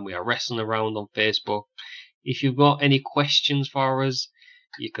Instagram. We are Wrestling Around on Facebook. If you've got any questions for us,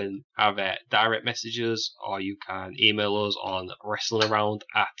 you can have direct messages, or you can email us on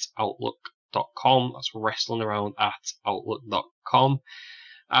wrestlingaround@outlook.com. That's wrestlingaround@outlook.com.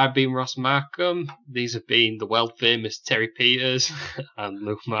 I've been Ross Markham. These have been the world famous Terry Peters and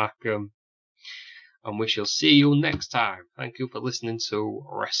Luke Markham. And we shall see you next time. Thank you for listening to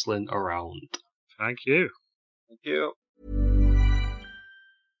Wrestling Around. Thank you. Thank you.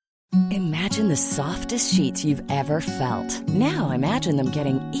 Imagine the softest sheets you've ever felt. Now imagine them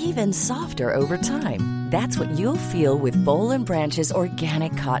getting even softer over time. That's what you'll feel with Boll & Branch's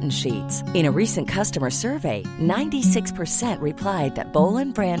organic cotton sheets. In a recent customer survey, 96% replied that Boll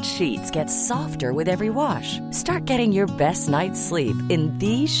 & Branch sheets get softer with every wash. Start getting your best night's sleep in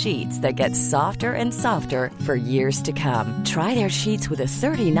these sheets that get softer and softer for years to come. Try their sheets with a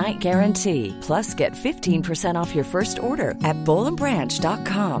 30-night guarantee. Plus, get 15% off your first order at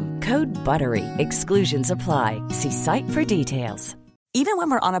bollandbranch.com. Code BUTTERY. Exclusions apply. See site for details. Even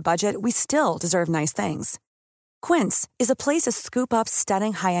when we're on a budget, we still deserve nice things. Quince is a place to scoop up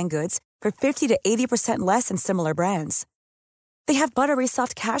stunning high-end goods for 50 to 80% less than similar brands. They have buttery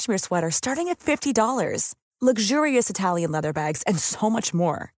soft cashmere sweaters starting at $50, luxurious Italian leather bags, and so much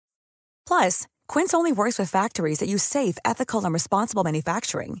more. Plus, Quince only works with factories that use safe, ethical, and responsible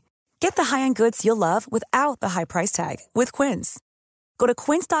manufacturing. Get the high-end goods you'll love without the high price tag with Quince. Go to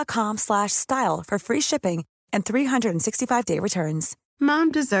quince.com/style for free shipping and 365-day returns.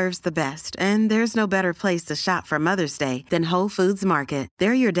 Mom deserves the best, and there's no better place to shop for Mother's Day than Whole Foods Market.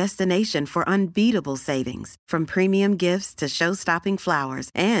 They're your destination for unbeatable savings, from premium gifts to show-stopping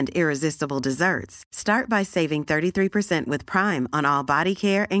flowers and irresistible desserts. Start by saving 33% with Prime on all body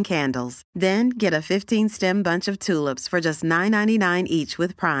care and candles. Then get a 15-stem bunch of tulips for just $9.99 each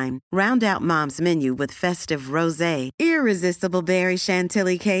with Prime. Round out Mom's menu with festive rosé, irresistible berry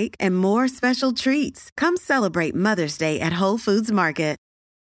chantilly cake, and more special treats. Come celebrate Mother's Day at Whole Foods Market.